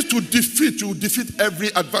 It means to defeat. You will defeat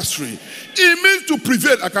every adversary. It means to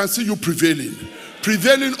prevail. I can see you prevailing.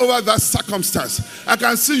 Prevailing over that circumstance. I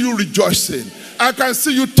can see you rejoicing. I can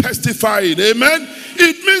see you testifying. Amen.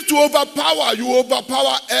 It means to overpower. You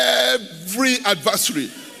overpower every adversary.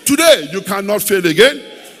 Today, you cannot fail again.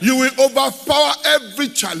 You will overpower every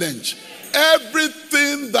challenge.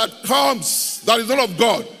 Everything that comes that is not of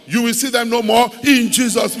God, you will see them no more in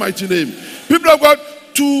Jesus' mighty name. People of God,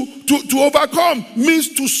 to overcome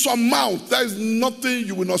means to surmount. There is nothing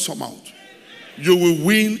you will not surmount. You will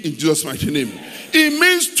win in Jesus' mighty name. It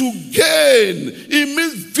means to gain. It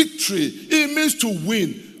means victory. It means to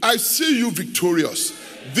win. I see you victorious.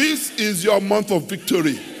 This is your month of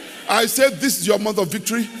victory. I said this is your month of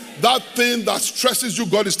victory. That thing that stresses you,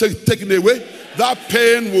 God is taking away. That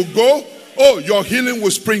pain will go. Oh, your healing will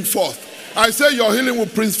spring forth. I say your healing will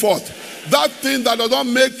spring forth. That thing that does not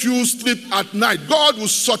make you sleep at night, God will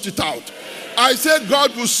sort it out. I say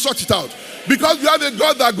God will sort it out. Because we have a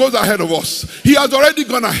God that goes ahead of us. He has already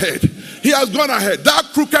gone ahead. He has gone ahead. That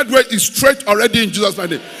crooked way is straight already in Jesus'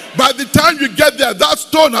 name. By the time you get there, that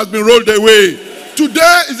stone has been rolled away.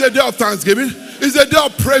 Today is a day of thanksgiving. It's a day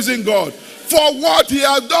of praising God for what he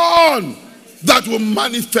has done that will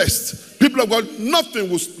manifest. People of God,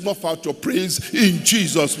 nothing will snuff out your praise in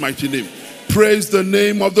Jesus' mighty name. Praise the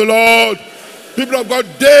name of the Lord. People of God,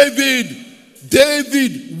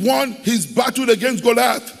 David won his battle against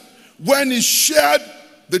Goliath when he shared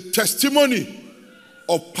the testimony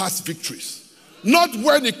of past victories. Not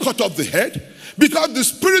when he cut off the head, because the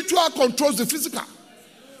spiritual controls the physical.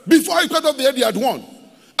 Before he cut off the head, he had won.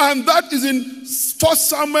 And that is in 1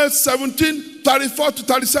 Samuel 17, 34 to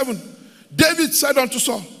 37. David said unto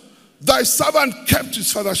Saul, thy servant kept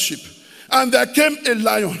his father's sheep, and there came a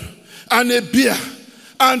lion and a bear,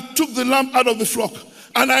 and took the lamb out of the flock.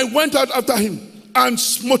 And I went out after him, and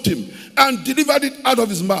smote him, and delivered it out of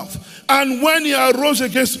his mouth. And when he arose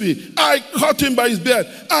against me, I caught him by his beard,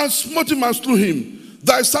 and smote him and slew him.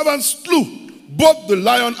 Thy servant slew both the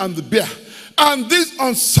lion and the bear. And this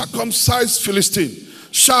uncircumcised Philistine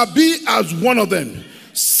shall be as one of them,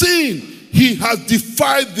 seeing he has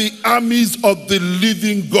defied the armies of the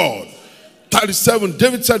living God. 37,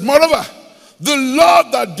 David said, moreover, the Lord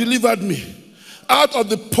that delivered me out of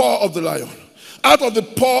the paw of the lion, out of the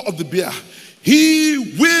paw of the bear, he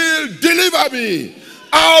will deliver me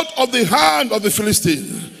out of the hand of the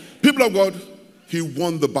Philistine. People of God, he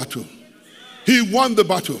won the battle. He won the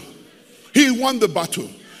battle. He won the battle.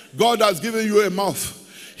 God has given you a mouth.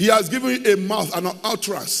 He has given you a mouth and an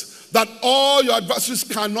utterance that all your adversaries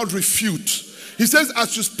cannot refute. He says,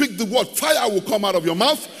 as you speak the word, fire will come out of your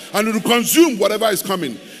mouth and it will consume whatever is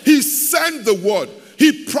coming. He sent the word.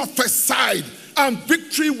 He prophesied and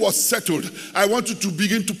victory was settled. I want you to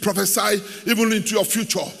begin to prophesy even into your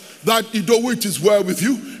future. That Idowu, it is well with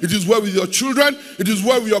you. It is well with your children. It is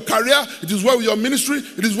well with your career. It is well with your ministry.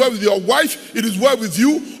 It is well with your wife. It is well with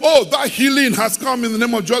you. Oh, that healing has come in the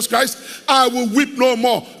name of Jesus Christ. I will weep no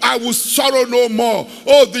more. I will sorrow no more.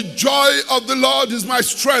 Oh, the joy of the Lord is my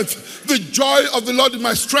strength. The joy of the Lord is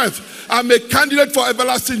my strength. I'm a candidate for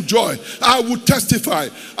everlasting joy. I will testify.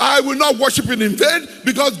 I will not worship in vain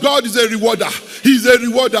because God is a rewarder. He's a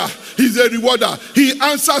rewarder. He's a rewarder. He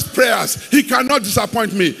answers prayers. He cannot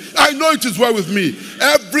disappoint me. I know it is well with me.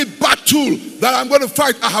 Every battle that I'm going to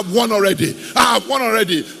fight, I have won already. I have won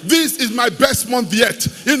already. This is my best month yet.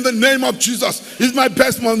 In the name of Jesus, it's my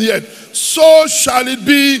best month yet. So shall it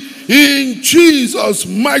be in Jesus'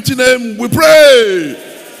 mighty name we pray.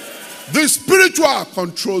 The spiritual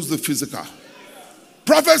controls the physical.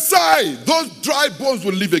 Prophesy, those dry bones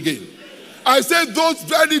will live again. I said those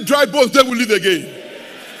very dry bones, they will live again.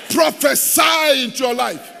 Prophesy into your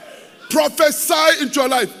life. Prophesy into your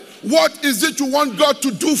life. What is it you want God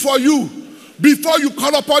to do for you? Before you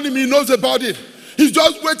call upon him, he knows about it. He's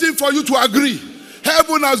just waiting for you to agree.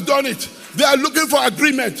 Heaven has done it. They are looking for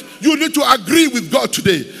agreement. You need to agree with God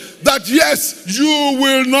today. That yes, you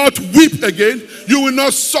will not weep again. You will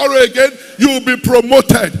not sorrow again. You will be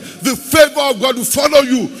promoted. The favor of God will follow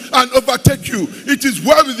you and overtake you. It is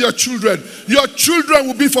well with your children. Your children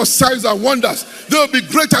will be for signs and wonders. They will be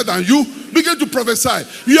greater than you. Begin to prophesy.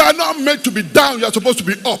 You are not meant to be down. You are supposed to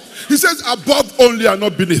be up. He says above only and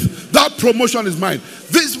not beneath. That promotion is mine.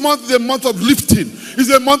 This month is a month of lifting.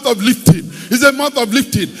 It's a month of lifting. It's a month of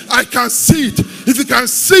lifting. I can see it. If you can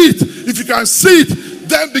see it, if you can see it,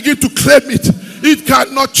 then begin to claim it. It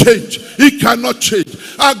cannot change. It cannot change.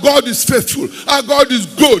 Our God is faithful. Our God is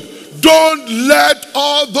good. Don't let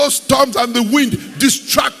all those storms and the wind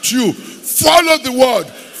distract you Follow the word.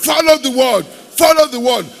 Follow the word. Follow the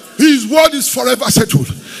word. His word is forever settled.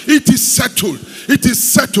 It is settled. It is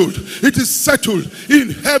settled. It is settled in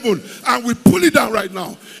heaven. And we pull it down right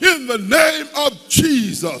now. In the name of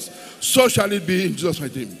Jesus. So shall it be in Jesus'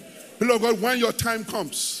 mighty name. Beloved God, when your time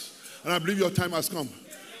comes, and I believe your time has come,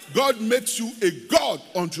 God makes you a God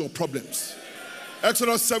unto your problems.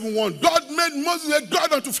 Exodus 7:1. God made Moses a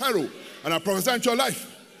God unto Pharaoh. And I prophesy into your life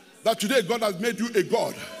that today God has made you a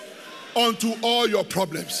God unto all your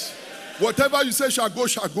problems. Whatever you say shall go,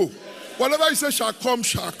 shall go. Whatever you say shall come,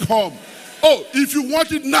 shall come. Oh, if you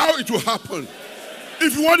want it now, it will happen.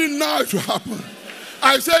 If you want it now, it will happen.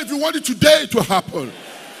 I say if you want it today, it will happen.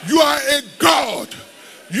 You are a God.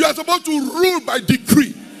 You are supposed to rule by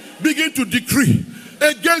decree. Begin to decree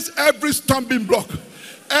against every stumbling block.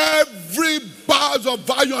 Every bars of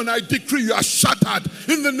iron, I decree you are shattered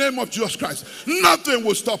in the name of Jesus Christ. Nothing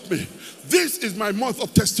will stop me. This is my month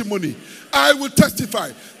of testimony. I will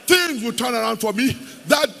testify. Things will turn around for me.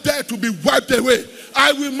 That debt will be wiped away.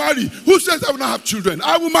 I will marry. Who says I will not have children?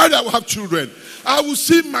 I will marry, I will have children. I will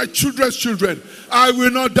see my children's children. I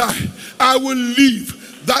will not die. I will live.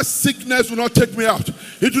 That sickness will not take me out.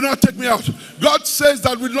 It will not take me out. God says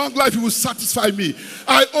that with long life He will satisfy me.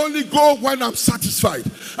 I only go when I'm satisfied.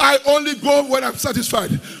 I only go when I'm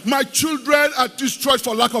satisfied. My children are destroyed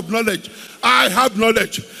for lack of knowledge. I have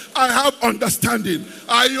knowledge. I have understanding.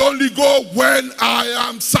 I only go when I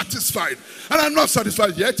am satisfied. And I'm not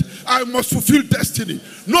satisfied yet. I must fulfill destiny.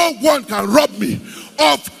 No one can rob me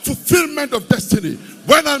of fulfillment of destiny.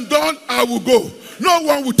 When I'm done, I will go. No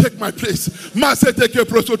one will take my place. My life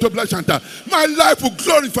will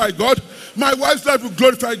glorify God. My wife's life will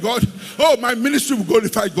glorify God. Oh, my ministry will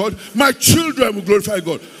glorify God. My children will glorify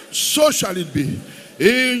God. So shall it be.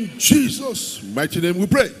 In Jesus' mighty name we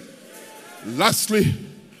pray. Lastly,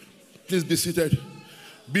 please be seated.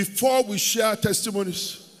 Before we share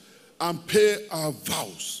testimonies and pay our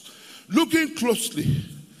vows, looking closely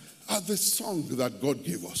at the song that God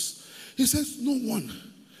gave us, He says, no one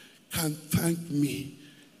can thank me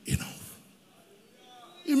enough.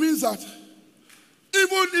 It means that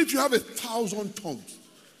even if you have 1,000 tongues,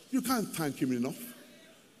 you can't thank Him enough.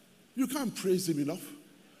 You can't praise Him enough.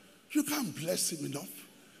 You can't bless Him enough.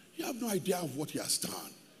 You have no idea of what He has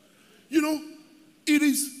done. You know, it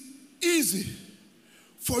is easy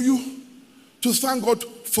for you to thank God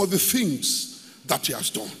for the things that He has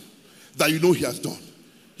done, that you know He has done.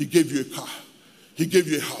 He gave you a car. He gave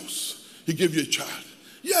you a house. He gave you a child.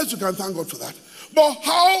 Yes, you can thank God for that. But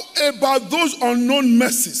how about those unknown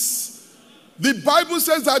mercies? The Bible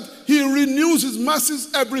says that He renews His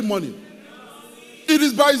mercies every morning. It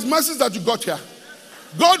is by His mercies that you got here.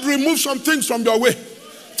 God removed some things from your way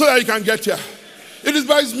so that you can get here. It is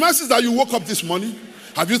by His mercies that you woke up this morning.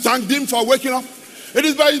 Have you thanked Him for waking up? It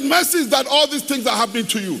is by His mercies that all these things are happening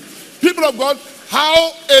to you. People of God,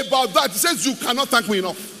 how about that? He says you cannot thank me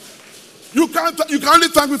enough. You can only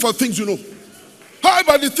thank me for things you know. How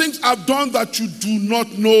about the things I've done that you do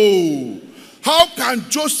not know? How can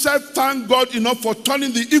Joseph thank God enough for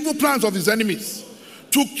turning the evil plans of his enemies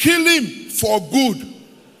to kill him for good?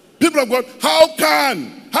 People of God, how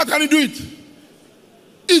can he do it?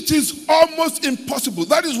 It is almost impossible.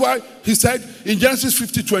 That is why he said in Genesis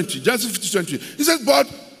 50:20, he says, but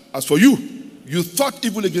as for you, you thought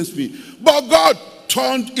evil against me, but God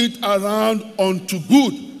turned it around unto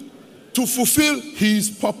good to fulfill His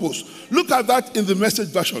purpose. Look at that in the Message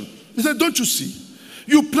version. He said, don't you see?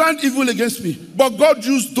 You planned evil against me, but God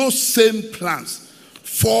used those same plans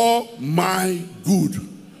for my good.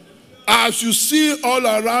 As you see all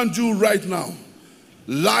around you right now,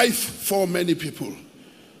 life for many people.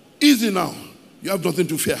 Easy now. You have nothing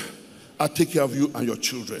to fear. I'll take care of you and your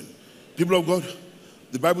children. People of God,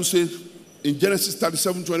 the Bible says in Genesis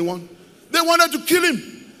 37:21, they wanted to kill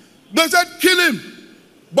him. They said, kill him.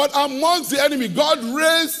 But amongst the enemy, God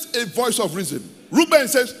raised a voice of reason. Reuben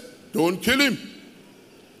says, don't kill him.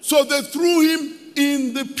 So they threw him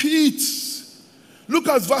in the pit. Look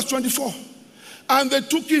at verse 24. And they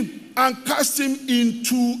took him and cast him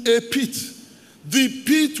into a pit. The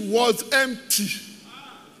pit was empty.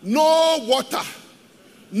 No water.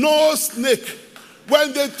 No snake.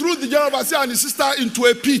 When they threw the general overseer and his sister into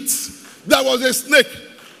a pit, there was a snake.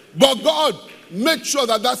 But God made sure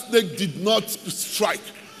that that snake did not strike.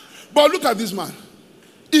 But look at this man.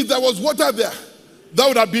 If there was water there, that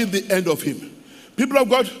would have been the end of him. People of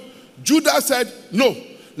God, Judah said, no,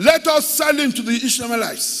 let us sell him to the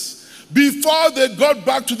Ishmaelites. Before they got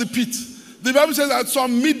back to the pit, the Bible says that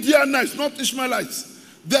some Midianites, not Ishmaelites,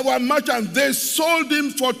 they were merchants. They sold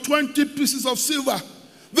him for 20 pieces of silver.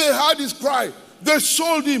 They heard his cry. They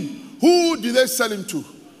sold him. Who did they sell him to?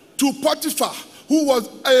 to Potiphar, who was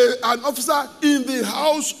an officer in the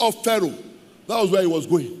house of Pharaoh. That was where he was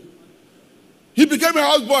going. He became a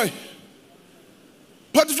houseboy.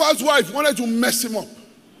 Potiphar's wife wanted to mess him up.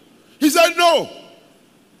 He said, no,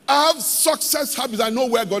 I have success habits. I know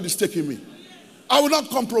where God is taking me. I will not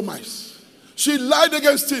compromise. She lied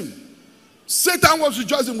against him. Satan was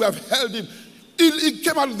rejoicing. We have held him. He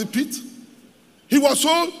came out of the pit. He was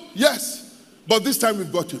sold, yes. But this time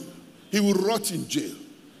we've got him. He will rot in jail.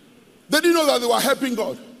 They didn't know that they were helping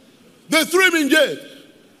God. They threw him in jail.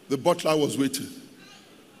 The butler was waiting.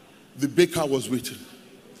 The baker was waiting.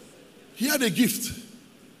 He had a gift.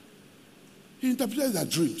 He interpreted their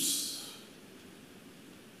dreams.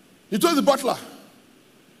 He told the butler,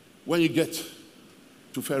 when you get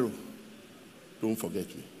to Pharaoh, don't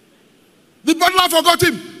forget me. The butler forgot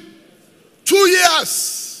him. 2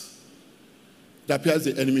 years. It appears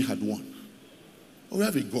the enemy had won. But we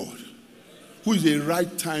have a God who is a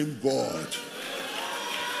right time God.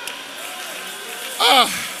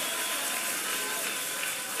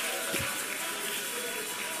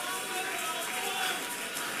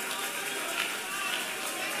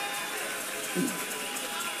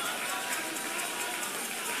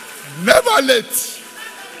 Never late.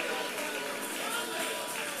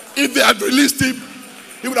 If they had released him,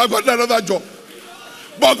 he would have gotten another job.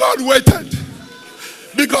 But God waited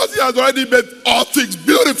because he has already made all things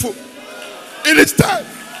beautiful in his time.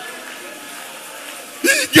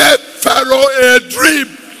 He gave Pharaoh a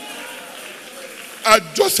dream, and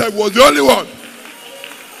Joseph was the only one.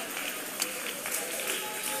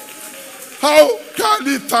 How can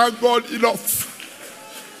he thank God enough?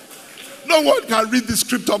 No one can read the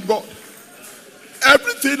script of God.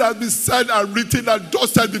 Everything has been said and written and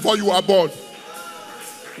dusted before you were born.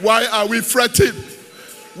 Why are we fretting?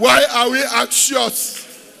 Why are we anxious?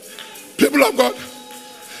 People of God,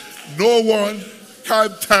 no one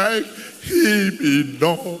can thank him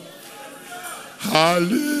enough.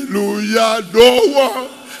 Hallelujah. No one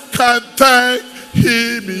can thank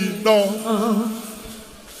him enough.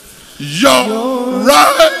 Your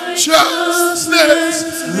righteousness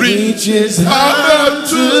reaches out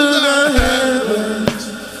to the heavens.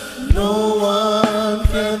 No one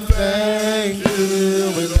can thank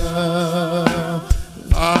you enough.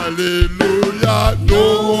 Hallelujah.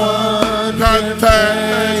 No one can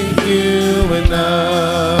thank you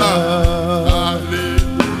enough.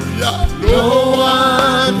 Hallelujah. No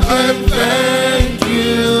one can thank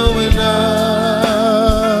you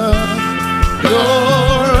enough.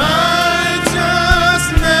 Your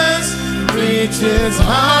righteousness reaches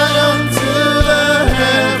high unto the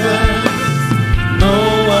heavens. No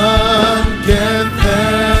one can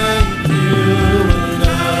thank you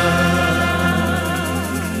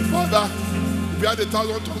enough. Father, if you had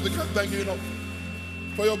 1,000 tongues, we can't thank you enough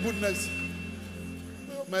for your goodness,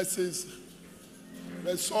 for your mercies.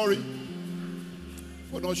 We're sorry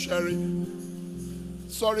for not sharing.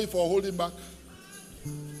 Sorry for holding back.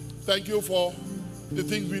 Thank you for the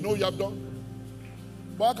things we know you have done.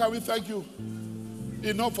 But how can we thank you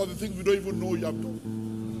enough for the things we don't even know you have done?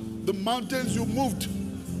 The mountains you moved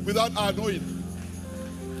without our knowing.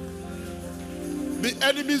 The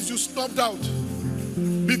enemies you snuffed out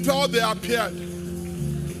before they appeared.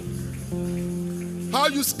 How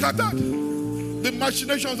you scattered the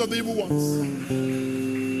machinations of the evil ones.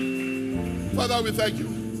 Father, we thank you.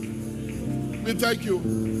 We thank you.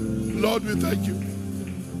 Lord, we thank you.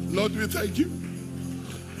 Lord, we thank you.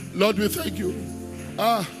 Lord, we thank you.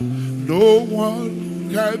 No one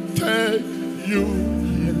can thank you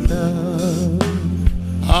enough.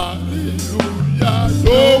 Hallelujah.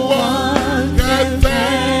 No one can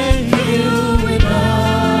thank you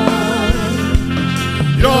enough.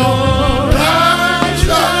 Your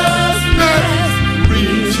righteousness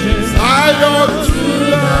reaches high unto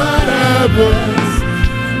the heavens.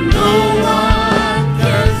 No one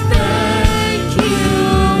can thank you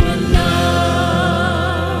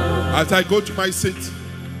enough. As I go to my seat,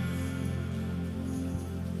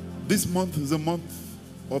 this month is a month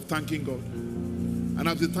of thanking God. And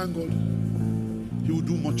as we thank God, He will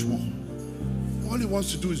do much more. All He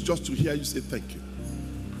wants to do is just to hear you say thank you.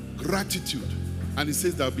 Gratitude. And He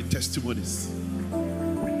says there will be testimonies.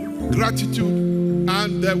 Gratitude,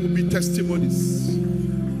 and there will be testimonies.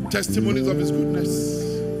 Testimonies of His goodness.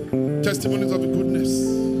 Testimonies of His goodness.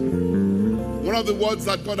 One of the words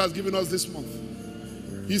that God has given us this month,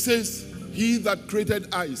 He says, He that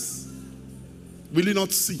created eyes, will He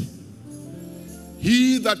not see?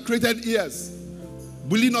 He that created ears,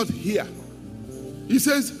 will He not hear? He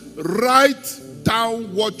says, write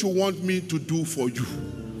down what you want me to do for you,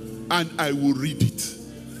 and I will read it,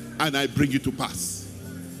 and I bring it to pass.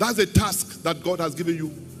 That's a task that God has given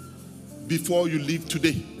you before you leave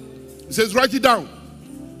today. He says, write it down.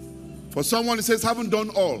 For someone, he says, haven't done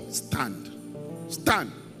all. Stand.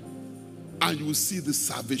 Stand. And you will see the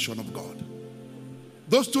salvation of God.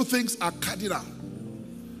 Those two things are cardinal.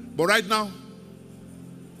 But right now,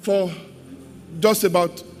 for just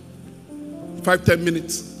about 5-10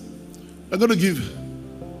 minutes, I'm going to give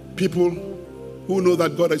people who know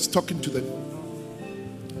that God is talking to them.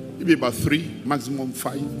 Maybe about 3, maximum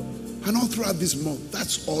 5. And all throughout this month,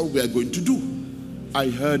 that's all we are going to do. I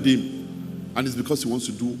heard him. And it's because he wants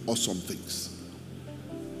to do awesome things.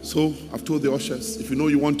 So I've told the ushers, if you know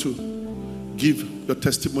you want to give your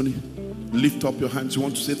testimony, lift up your hands. You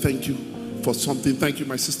want to say thank you for something. Thank you,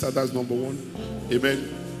 my sister. That's number 1.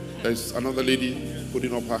 Amen. There's another lady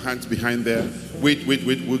putting up her hands behind there. Wait.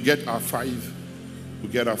 We'll get our 5.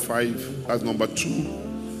 We'll get our 5. That's number 2.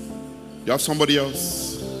 You have somebody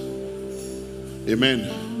else?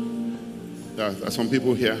 Amen. There are some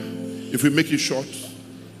people here. If we make it short,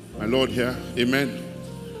 my Lord here, amen,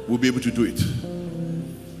 we'll be able to do it.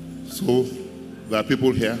 So, there are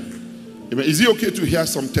people here. Amen. Is it okay to hear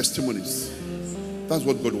some testimonies? That's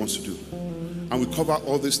what God wants to do. And we cover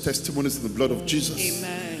all these testimonies in the blood of Jesus.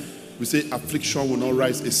 Amen. We say affliction will not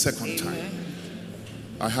rise a second time.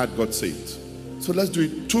 I heard God say it. So let's do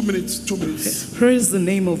it. 2 minutes, 2 minutes. Praise the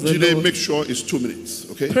name of the Today, Lord. make sure it's 2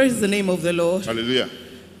 minutes, okay? Praise the name of the Lord. Hallelujah.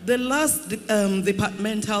 The last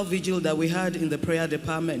departmental vigil that we had in the prayer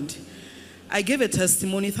department, I gave a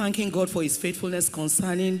testimony thanking God for his faithfulness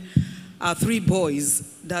concerning our 3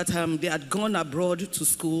 boys that they had gone abroad to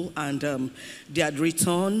school and they had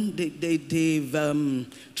returned. They've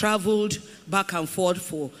traveled back and forth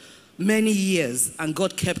for many years and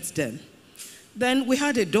God kept them. Then we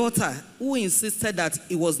had a daughter who insisted that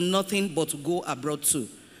it was nothing but to go abroad too.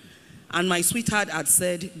 And my sweetheart had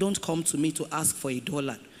said, don't come to me to ask for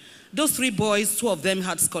 $1. Those 3 boys, 2 of them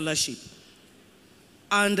had scholarship.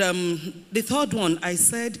 And the third one, I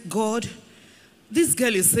said, God, this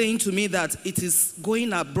girl is saying to me that it is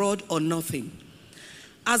going abroad or nothing.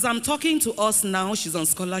 As I'm talking to us now, she's on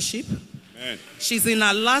scholarship. Amen. She's in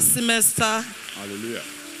her last semester. Hallelujah.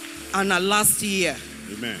 And her last year.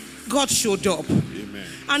 Amen. God showed up. Amen.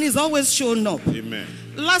 And he's always shown up. Amen.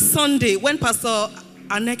 Last Sunday, when Pastor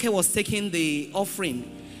Aneke was taking the offering,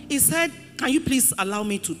 he said, can you please allow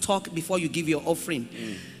me to talk before you give your offering?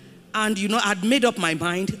 And, you know, I'd made up my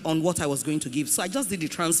mind on what I was going to give. So I just did the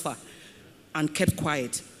transfer and kept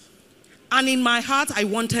quiet. And in my heart, I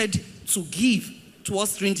wanted to give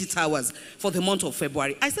towards Trinity Towers for the month of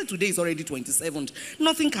February. I said today is already 27th.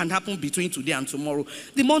 Nothing can happen between today and tomorrow.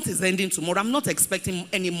 The month is ending tomorrow. I'm not expecting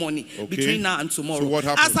any money between now and tomorrow. So what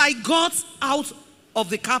happened? As I got out of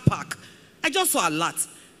the car park, I just saw a lot.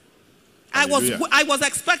 I was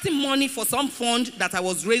expecting money for some fund that I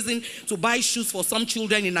was raising to buy shoes for some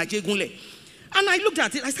children in Ajegunle. And I looked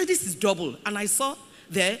at it. I said, this is double. And I saw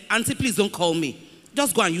there, Auntie, please don't call me.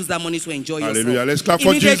 Just go and use that money to enjoy yourself. Hallelujah. Let's clap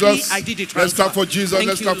for Jesus. I did the transfer. Let's clap for Jesus. Thank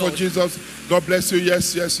Let's you, clap Lord. for Jesus. God bless you.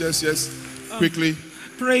 Yes. Quickly.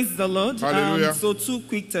 Praise the Lord. Hallelujah. So 2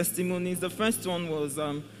 quick testimonies. The first one was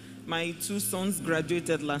my 2 sons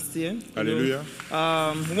graduated last year. Hallelujah.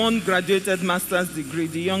 One graduated master's degree,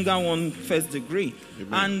 the younger one first degree.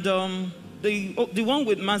 Amen. And the one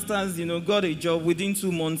with masters, got a job within 2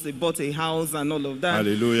 months. They bought a house and all of that.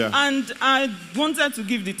 Hallelujah. And I wanted to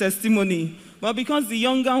give the testimony, but because the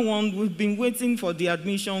younger one, we've been waiting for the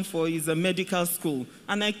admission for his medical school.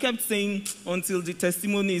 And I kept saying, until the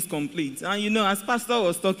testimony is complete. And as Pastor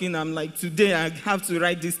was talking, I'm like, today I have to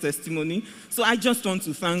write this testimony. So I just want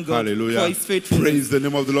to thank God for his faithfulness. Praise the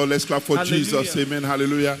name of the Lord. Let's clap for Hallelujah. Jesus. Amen.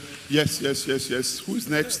 Hallelujah. Yes. Who's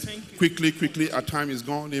next? Quickly. Our time is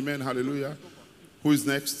gone. Amen. Hallelujah. Who is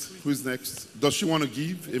next? Does she want to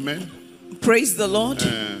give? Amen. Praise the Lord.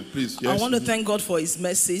 Please, yes. I want to thank God for his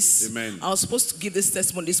mercies. Amen. I was supposed to give this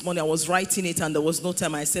testimony this morning. I was writing it and there was no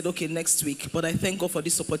time. I said, okay, next week. But I thank God for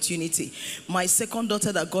this opportunity. My second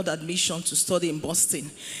daughter that got admission to study in Boston,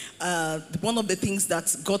 one of the things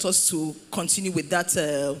that got us to continue with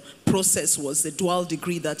that process was the dual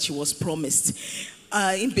degree that she was promised.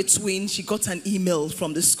 In between, she got an email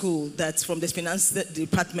from the school, from the finance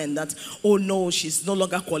department, that, oh no, she's no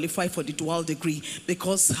longer qualified for the dual degree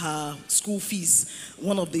because her school fees,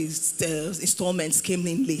 one of the installments came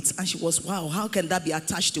in late. And she was, wow, how can that be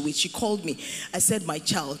attached to it? She called me. I said, my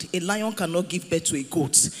child, a lion cannot give birth to a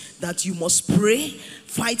goat. That you must pray,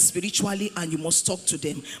 fight spiritually, and you must talk to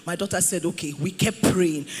them. My daughter said, okay. We kept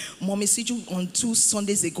praying. Mommy Siju on 2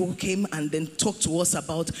 Sundays ago came and then talked to us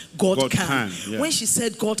about God can. Yeah. When she she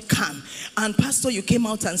said, God can. And Pastor, you came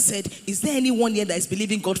out and said, is there anyone here that is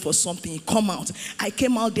believing God for something? Come out. I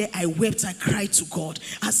came out there, I wept, I cried to God.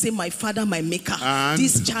 I said, my Father, my Maker,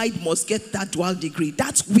 this child must get that dual degree.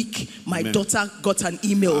 That week, my daughter got an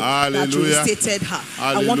email that reinstated her.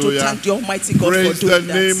 I want to thank the Almighty God Praise for doing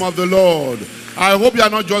the that. name of the Lord. I hope you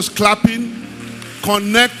are not just clapping.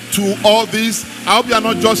 Connect to all this. I hope you are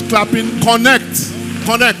not just clapping. Connect.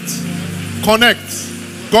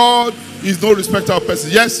 God is no respecter of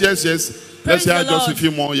persons. Yes. Let's hear just a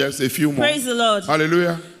few more. Yes, a few more. Praise the Lord.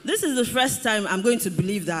 Hallelujah. This is the first time I'm going to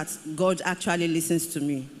believe that God actually listens to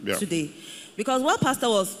me today. Because while Pastor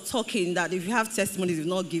was talking that if you have testimonies you've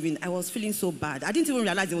not given, I was feeling so bad. I didn't even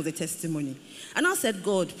realize it was a testimony. And I said,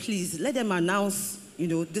 God, please let them announce,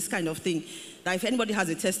 this kind of thing. That if anybody has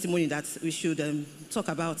a testimony that we should talk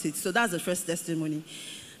about it. So that's the first testimony.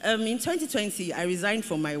 In 2020, I resigned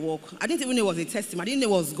from my work. I didn't even know it was a testimony. I didn't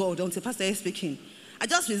know it was God until Pastor was speaking. I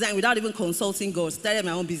just resigned without even consulting God, started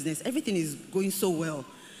my own business. Everything is going so well.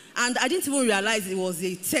 And I didn't even realize it was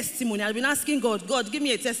a testimony. I've been asking God, give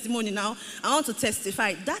me a testimony now. I want to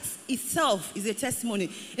testify. That itself is a testimony.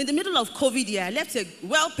 In the middle of COVID year, I left a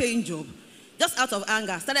well-paying job. Just out of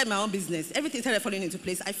anger, started my own business. Everything started falling into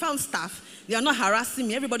place. I found staff. They are not harassing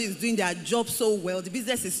me. Everybody is doing their job so well. The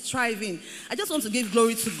business is thriving. I just want to give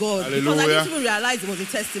glory to God. Hallelujah. Because I didn't even realize it was a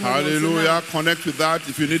testimony. Hallelujah. Connect with that.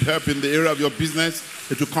 If you need help in the area of your business,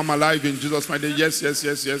 it will come alive in Jesus' name. Yes.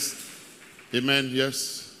 Amen.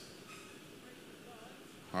 Yes.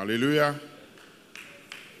 Hallelujah.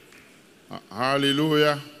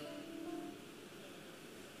 Hallelujah.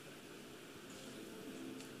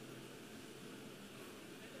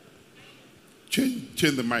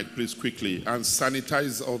 Change the mic, please, quickly, and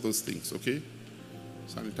sanitize all those things, okay?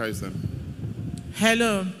 Sanitize them.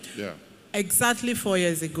 Hello. Yeah. Exactly 4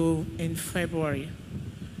 years ago in February,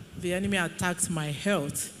 the enemy attacked my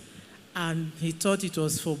health, and he thought it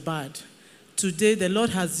was for bad. Today, the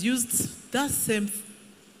Lord has used that same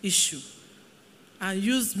issue and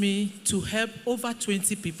used me to help over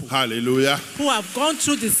 20 people. Hallelujah. Who have gone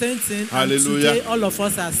through the same thing. Hallelujah. And today, all of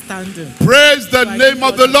us are standing. Praise the name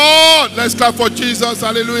of the Lord. Let's clap for Jesus.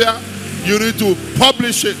 Hallelujah. You need to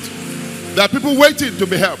publish it. There are people waiting to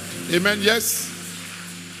be helped. Amen. Yes.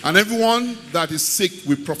 And everyone that is sick,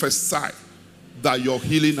 we prophesy that your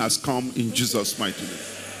healing has come in Jesus' mighty name.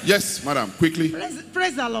 Yes, madam, quickly.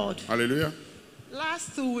 Praise the Lord. Hallelujah.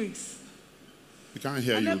 Last 2 weeks. We can't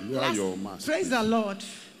hear you. Lower your mask. Praise the Lord.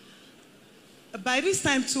 By this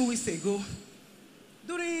time 2 weeks ago,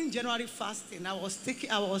 during January fasting, I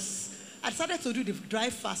decided to do the dry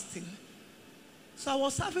fasting. So I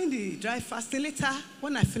was having the dry fasting. Later,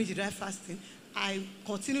 when I finished the dry fasting, I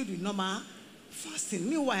continued with normal fasting.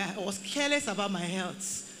 Meanwhile, I was careless about my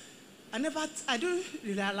health. I didn't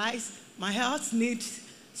realize my health needs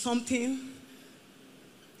something,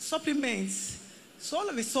 supplements. So all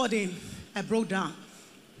of a sudden, I broke down.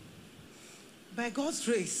 By God's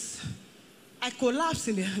grace, I collapsed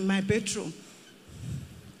in my bedroom.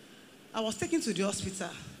 I was taken to the hospital.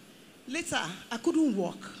 Later, I couldn't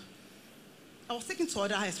walk. I was taken to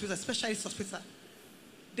other hospitals, specialist hospital.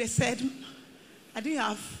 They said I didn't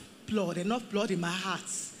have enough blood in my heart.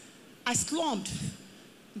 I slumped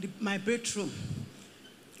in my bedroom.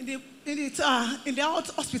 In the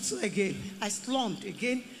hospital again, I slumped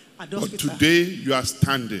again at the hospital. But today, you are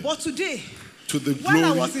standing. But today, to the glory when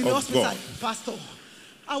I was in the hospital, God. Pastor,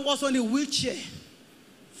 I was on a wheelchair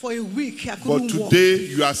for a week. I couldn't walk. But today,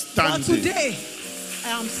 you are standing. But today, I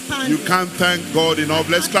am standing. You can't thank God enough.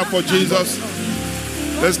 Let's clap for Jesus.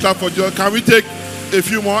 Let's clap for Jesus. Can we take a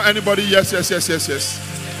few more? Anybody? Yes.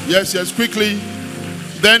 Yes, quickly.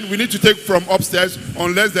 Then we need to take from upstairs,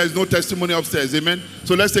 unless there is no testimony upstairs. Amen.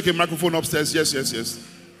 So let's take a microphone upstairs. Yes.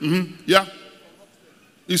 Yeah.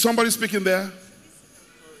 Is somebody speaking there?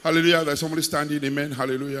 Hallelujah. There's somebody standing. Amen.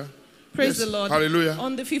 Hallelujah. Praise the Lord. Hallelujah.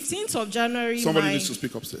 On the 15th of January, somebody my needs to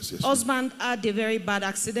speak upstairs. Yes. husband had a very bad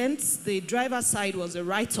accident. The driver's side was a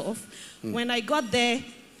write-off. When I got there,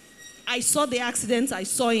 I saw the accident. I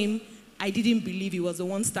saw him. I didn't believe he was the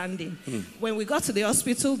one standing. When we got to the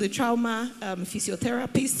hospital, the trauma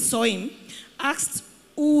physiotherapist saw him, asked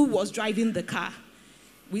who was driving the car.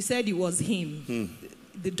 We said it was him.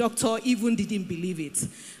 The doctor even didn't believe it.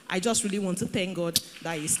 I just really want to thank God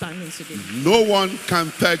that he's standing today. No one can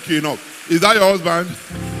thank you enough. Is that your husband?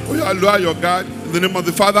 Oh, you lower your God in the name of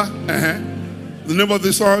the Father, in the name of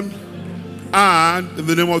the Son, and in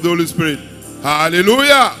the name of the Holy Spirit.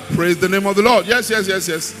 Hallelujah. Praise the name of the Lord. Yes.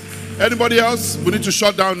 Anybody else? We need to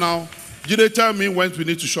shut down now. Did they tell me when we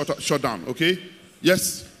need to shut down? Okay?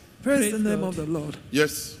 Yes. Praise the name of the Lord.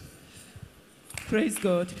 Yes. Praise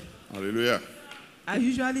God. Hallelujah. I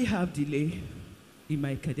usually have delay in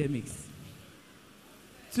my academics.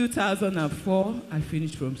 2004, I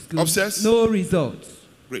finished from school. Obsessed? No results.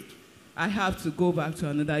 Great. I have to go back to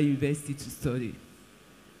another university to study.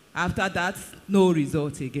 After that, no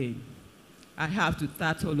result again. I have to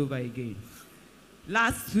start all over again.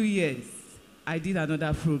 Last 2 years, I did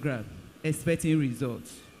another program, expecting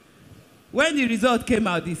results. When the result came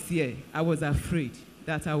out this year, I was afraid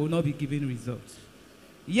that I will not be given results.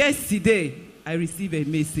 Yesterday, I received a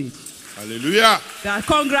message. Hallelujah. That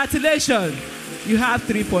congratulations, you have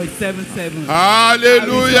 3.77.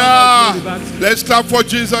 Hallelujah. Let's clap for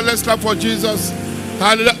Jesus. Let's clap for Jesus.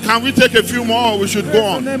 Hallelujah. Can we take a few more? We should go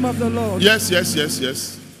on. The name of the Lord. Yes.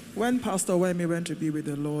 When Pastor Wemi went to be with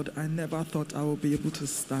the Lord, I never thought I would be able to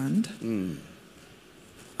stand.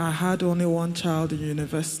 I had only one child in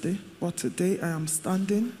university, but today I am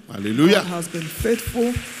standing. Hallelujah. God has been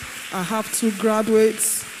faithful. I have 2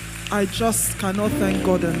 graduates. I just cannot thank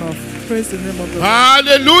God enough. Praise the name of the Lord.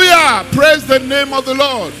 Hallelujah. Praise the name of the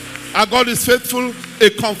Lord. Our God is faithful, a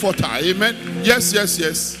comforter. Amen. Yes.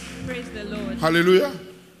 Praise the Lord. Hallelujah.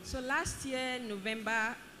 So last year,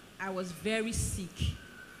 November, I was very sick.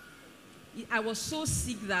 I was so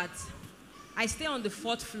sick that I stay on the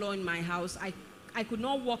 4th floor in my house. I could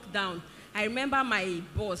not walk down. I remember my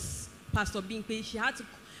boss, Pastor Binkpe,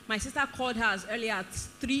 my sister called her as early as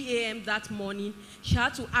 3 a.m. that morning. She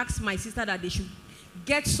had to ask my sister that they should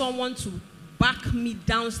get someone to back me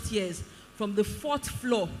downstairs from the 4th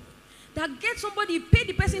floor. That get somebody, pay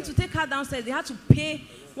the person to take her downstairs. They had to pay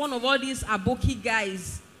one of all these Aboki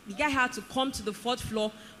guys. The guy had to come to the 4th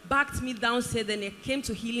floor, backed me downstairs, then they came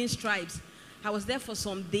to Healing Stripes. I was there for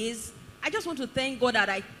some days. I just want to thank God that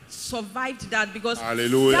I survived that because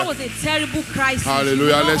Hallelujah. That was a terrible crisis.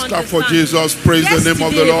 Hallelujah. Let's clap for Jesus. Praise the name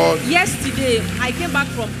of the Lord. Yesterday, I came back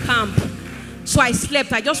from camp. So I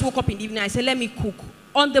slept. I just woke up in the evening. I said, let me cook.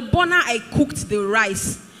 On the burner, I cooked the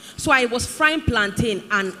rice. So I was frying plantain,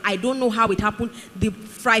 and I don't know how it happened. The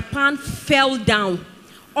fry pan fell down.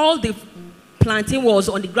 All the plantain was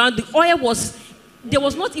on the ground. The oil was... There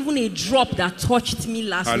was not even a drop that touched me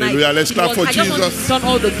last night. Hallelujah. Let's clap for Jesus.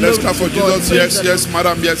 Let's clap for Jesus. Yes,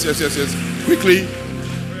 madam. Yes. Quickly.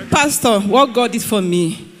 Pastor, what God did for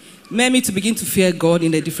me made me to begin to fear God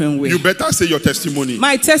in a different way. You better say your testimony.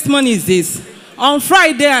 My testimony is this. On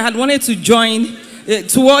Friday, I had wanted to join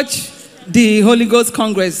to watch the Holy Ghost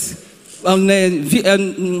Congress on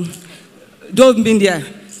Dove India.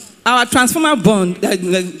 Our transformer burned,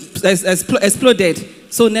 exploded.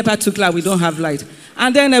 So NEPA took light, we don't have light.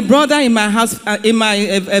 And then a brother in my house, in my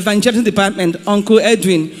evangelism department, Uncle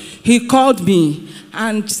Edwin, he called me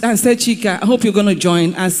and said, Chika, I hope you're going to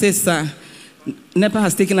join. I said, sir, NEPA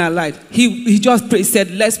has taken our light. He just prayed,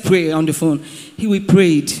 said, let's pray on the phone. We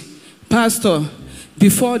prayed. Pastor,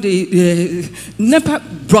 before the NEPA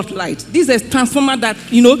brought light, this is a transformer that,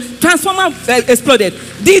 transformer exploded.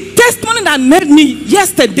 The testimony that made me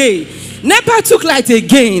yesterday, NEPA took light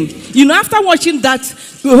again. After watching that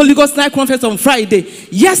Holy Ghost Night Conference on Friday,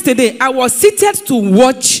 yesterday I was seated to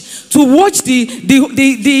watch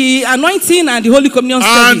the anointing and the Holy Communion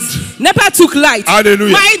service. NEPA took light.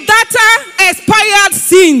 Hallelujah. My data expired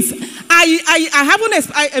since.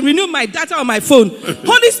 I renewed my data on my phone.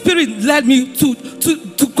 Holy Spirit led me to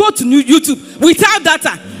go to YouTube without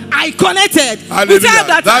data. I connected. Hallelujah. Without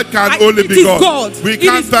data. That can only be God. We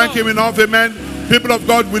can't thank God. Him enough. Amen. People of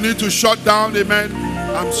God, we need to shut down. Amen.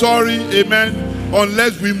 I'm sorry, amen,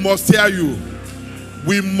 unless we must hear you.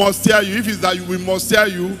 We must hear you. If it's that we must hear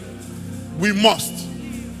you, we must.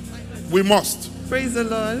 We must. Praise the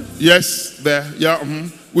Lord. Yes, there. Yeah.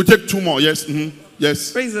 We'll take 2 more. Yes.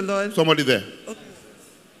 Yes. Praise the Lord. Somebody there. Okay.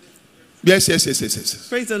 Yes.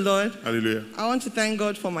 Praise the Lord. Hallelujah. I want to thank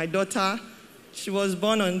God for my daughter. She was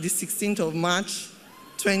born on the 16th of March,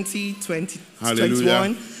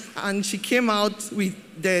 2021. And she came out with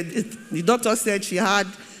the doctor said she had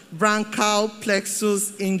branchial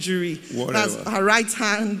plexus injury. Her right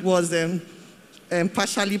hand was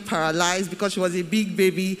partially paralyzed because she was a big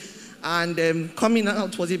baby, and coming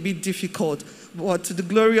out was a bit difficult. But to the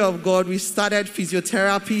glory of God, we started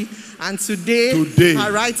physiotherapy, and today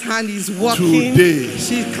her right hand is working.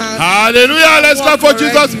 She can. Hallelujah! Let's clap for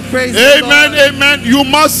Jesus. Amen. You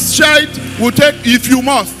must share it. We'll take if you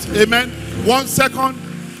must. Amen. 1 second.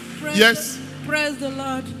 Praise the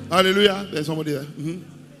Lord. Hallelujah. There's somebody there.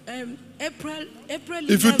 April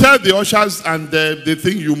if you tell the ushers and they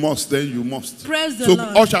think you must, then you must. Praise the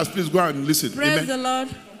Lord. Ushers, please go and listen. Praise the Lord.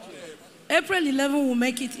 April 11 will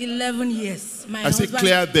make it 11 years. I say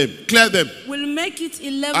clear them. Clear them. Will make it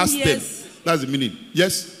 11 Ask years. Them. That's the meaning.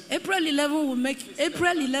 Yes? April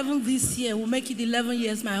 11 this year will make it 11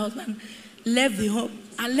 years. My husband left the home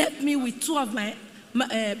and left me with 2 of my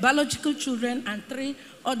biological children and 3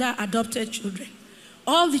 other adopted children.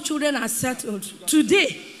 All the children are settled.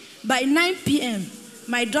 Today, by 9 p.m.,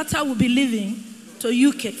 my daughter will be leaving to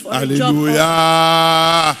UK for a job.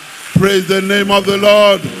 Hallelujah. Praise the name of the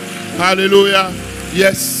Lord. Hallelujah.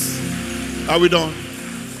 Yes. Are we done?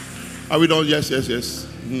 Are we done? Yes, yes, yes.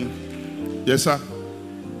 Yes, sir.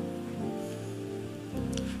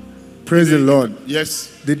 Praise the Lord. Yes.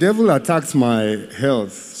 The devil attacked my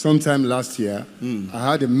health sometime last year.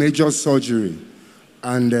 I had a major surgery.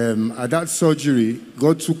 And at that surgery,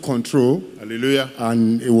 God took control. Hallelujah.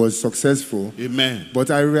 And it was successful. Amen. But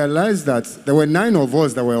I realized that there were 9 of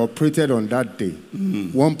us that were operated on that day.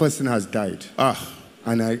 1 person has died.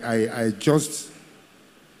 And I just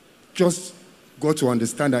got to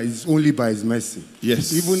understand that it's only by His mercy.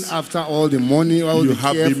 Yes. Even after all the money, all the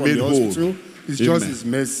care from the hospital, whole. it's Amen. just His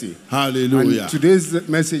mercy. Hallelujah. And today's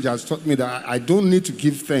message has taught me that I don't need to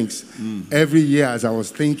give thanks every year as I was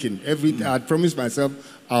thinking. I promised myself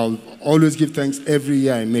I'll always give thanks every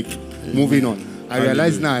year I make. Moving on. I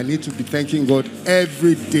realize now I need to be thanking God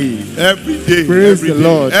every day. Every day. Praise every the day,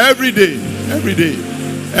 Lord. Every day. Every day.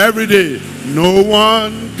 Every day. No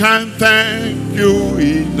one can thank you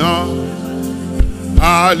enough.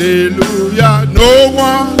 Hallelujah. No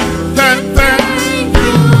one can thank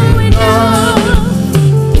you enough.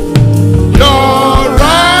 Your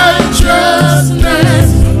righteousness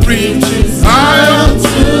reaches high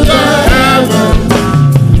unto the heaven.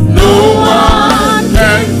 No one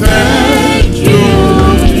can thank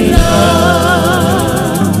you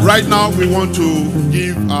enough. Right now we want to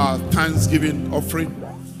give our Thanksgiving offering.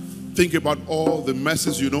 Think about all the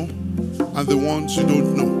messes you know and the ones you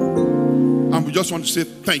don't know. And we just want to say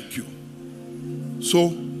thank you.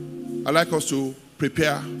 So I'd like us to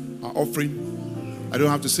prepare our offering. I don't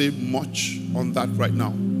have to say much on that right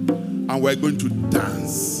now. And we're going to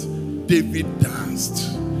dance. David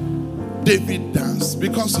danced. David danced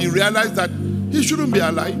because he realized that he shouldn't be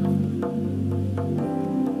alive.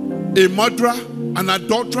 A murderer, an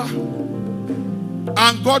adulterer.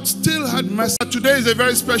 And God still had mercy. Today is a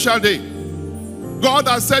very special day. God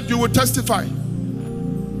has said you will testify.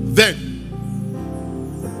 Then,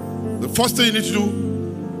 the first thing you need to do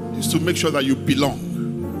is to make sure that you belong.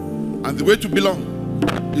 And the way to belong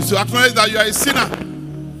is to acknowledge that you are a sinner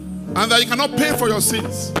and that you cannot pay for your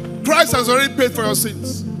sins. Christ has already paid for your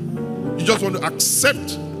sins. You just want to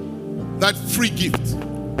accept that free gift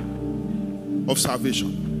of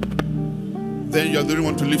salvation. Then you are the only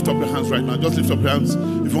one to lift up your hands right now. Just lift up your hands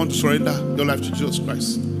if you want to surrender your life to Jesus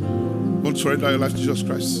Christ. You want to surrender your life to Jesus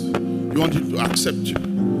Christ. You want Him to accept you,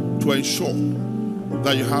 to ensure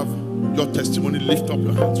that you have your testimony. Lift up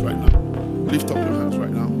your hands right now. Lift up your hands right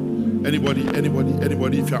now. Anybody,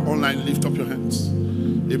 if you are online, lift up your hands.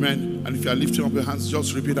 Amen. And if you are lifting up your hands,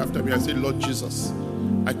 just repeat after me. I say, Lord Jesus,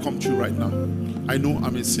 I come to you right now. I know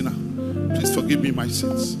I'm a sinner. Please forgive me my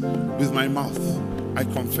sins. With my mouth, I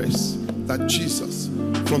confess that Jesus,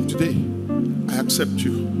 from today, I accept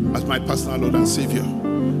you as my personal Lord and Savior.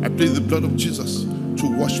 I plead the blood of Jesus to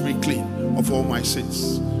wash me clean of all my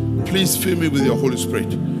sins. Please fill me with your Holy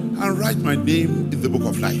Spirit and write my name in the book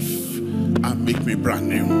of life and make me brand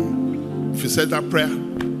new. If you said that prayer,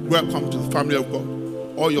 welcome to the family of God.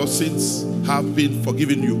 All your sins have been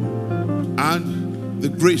forgiven you, and the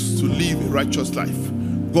grace to live a righteous life,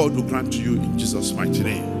 God will grant to you in Jesus' mighty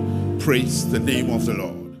name. Praise the name of the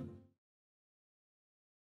Lord.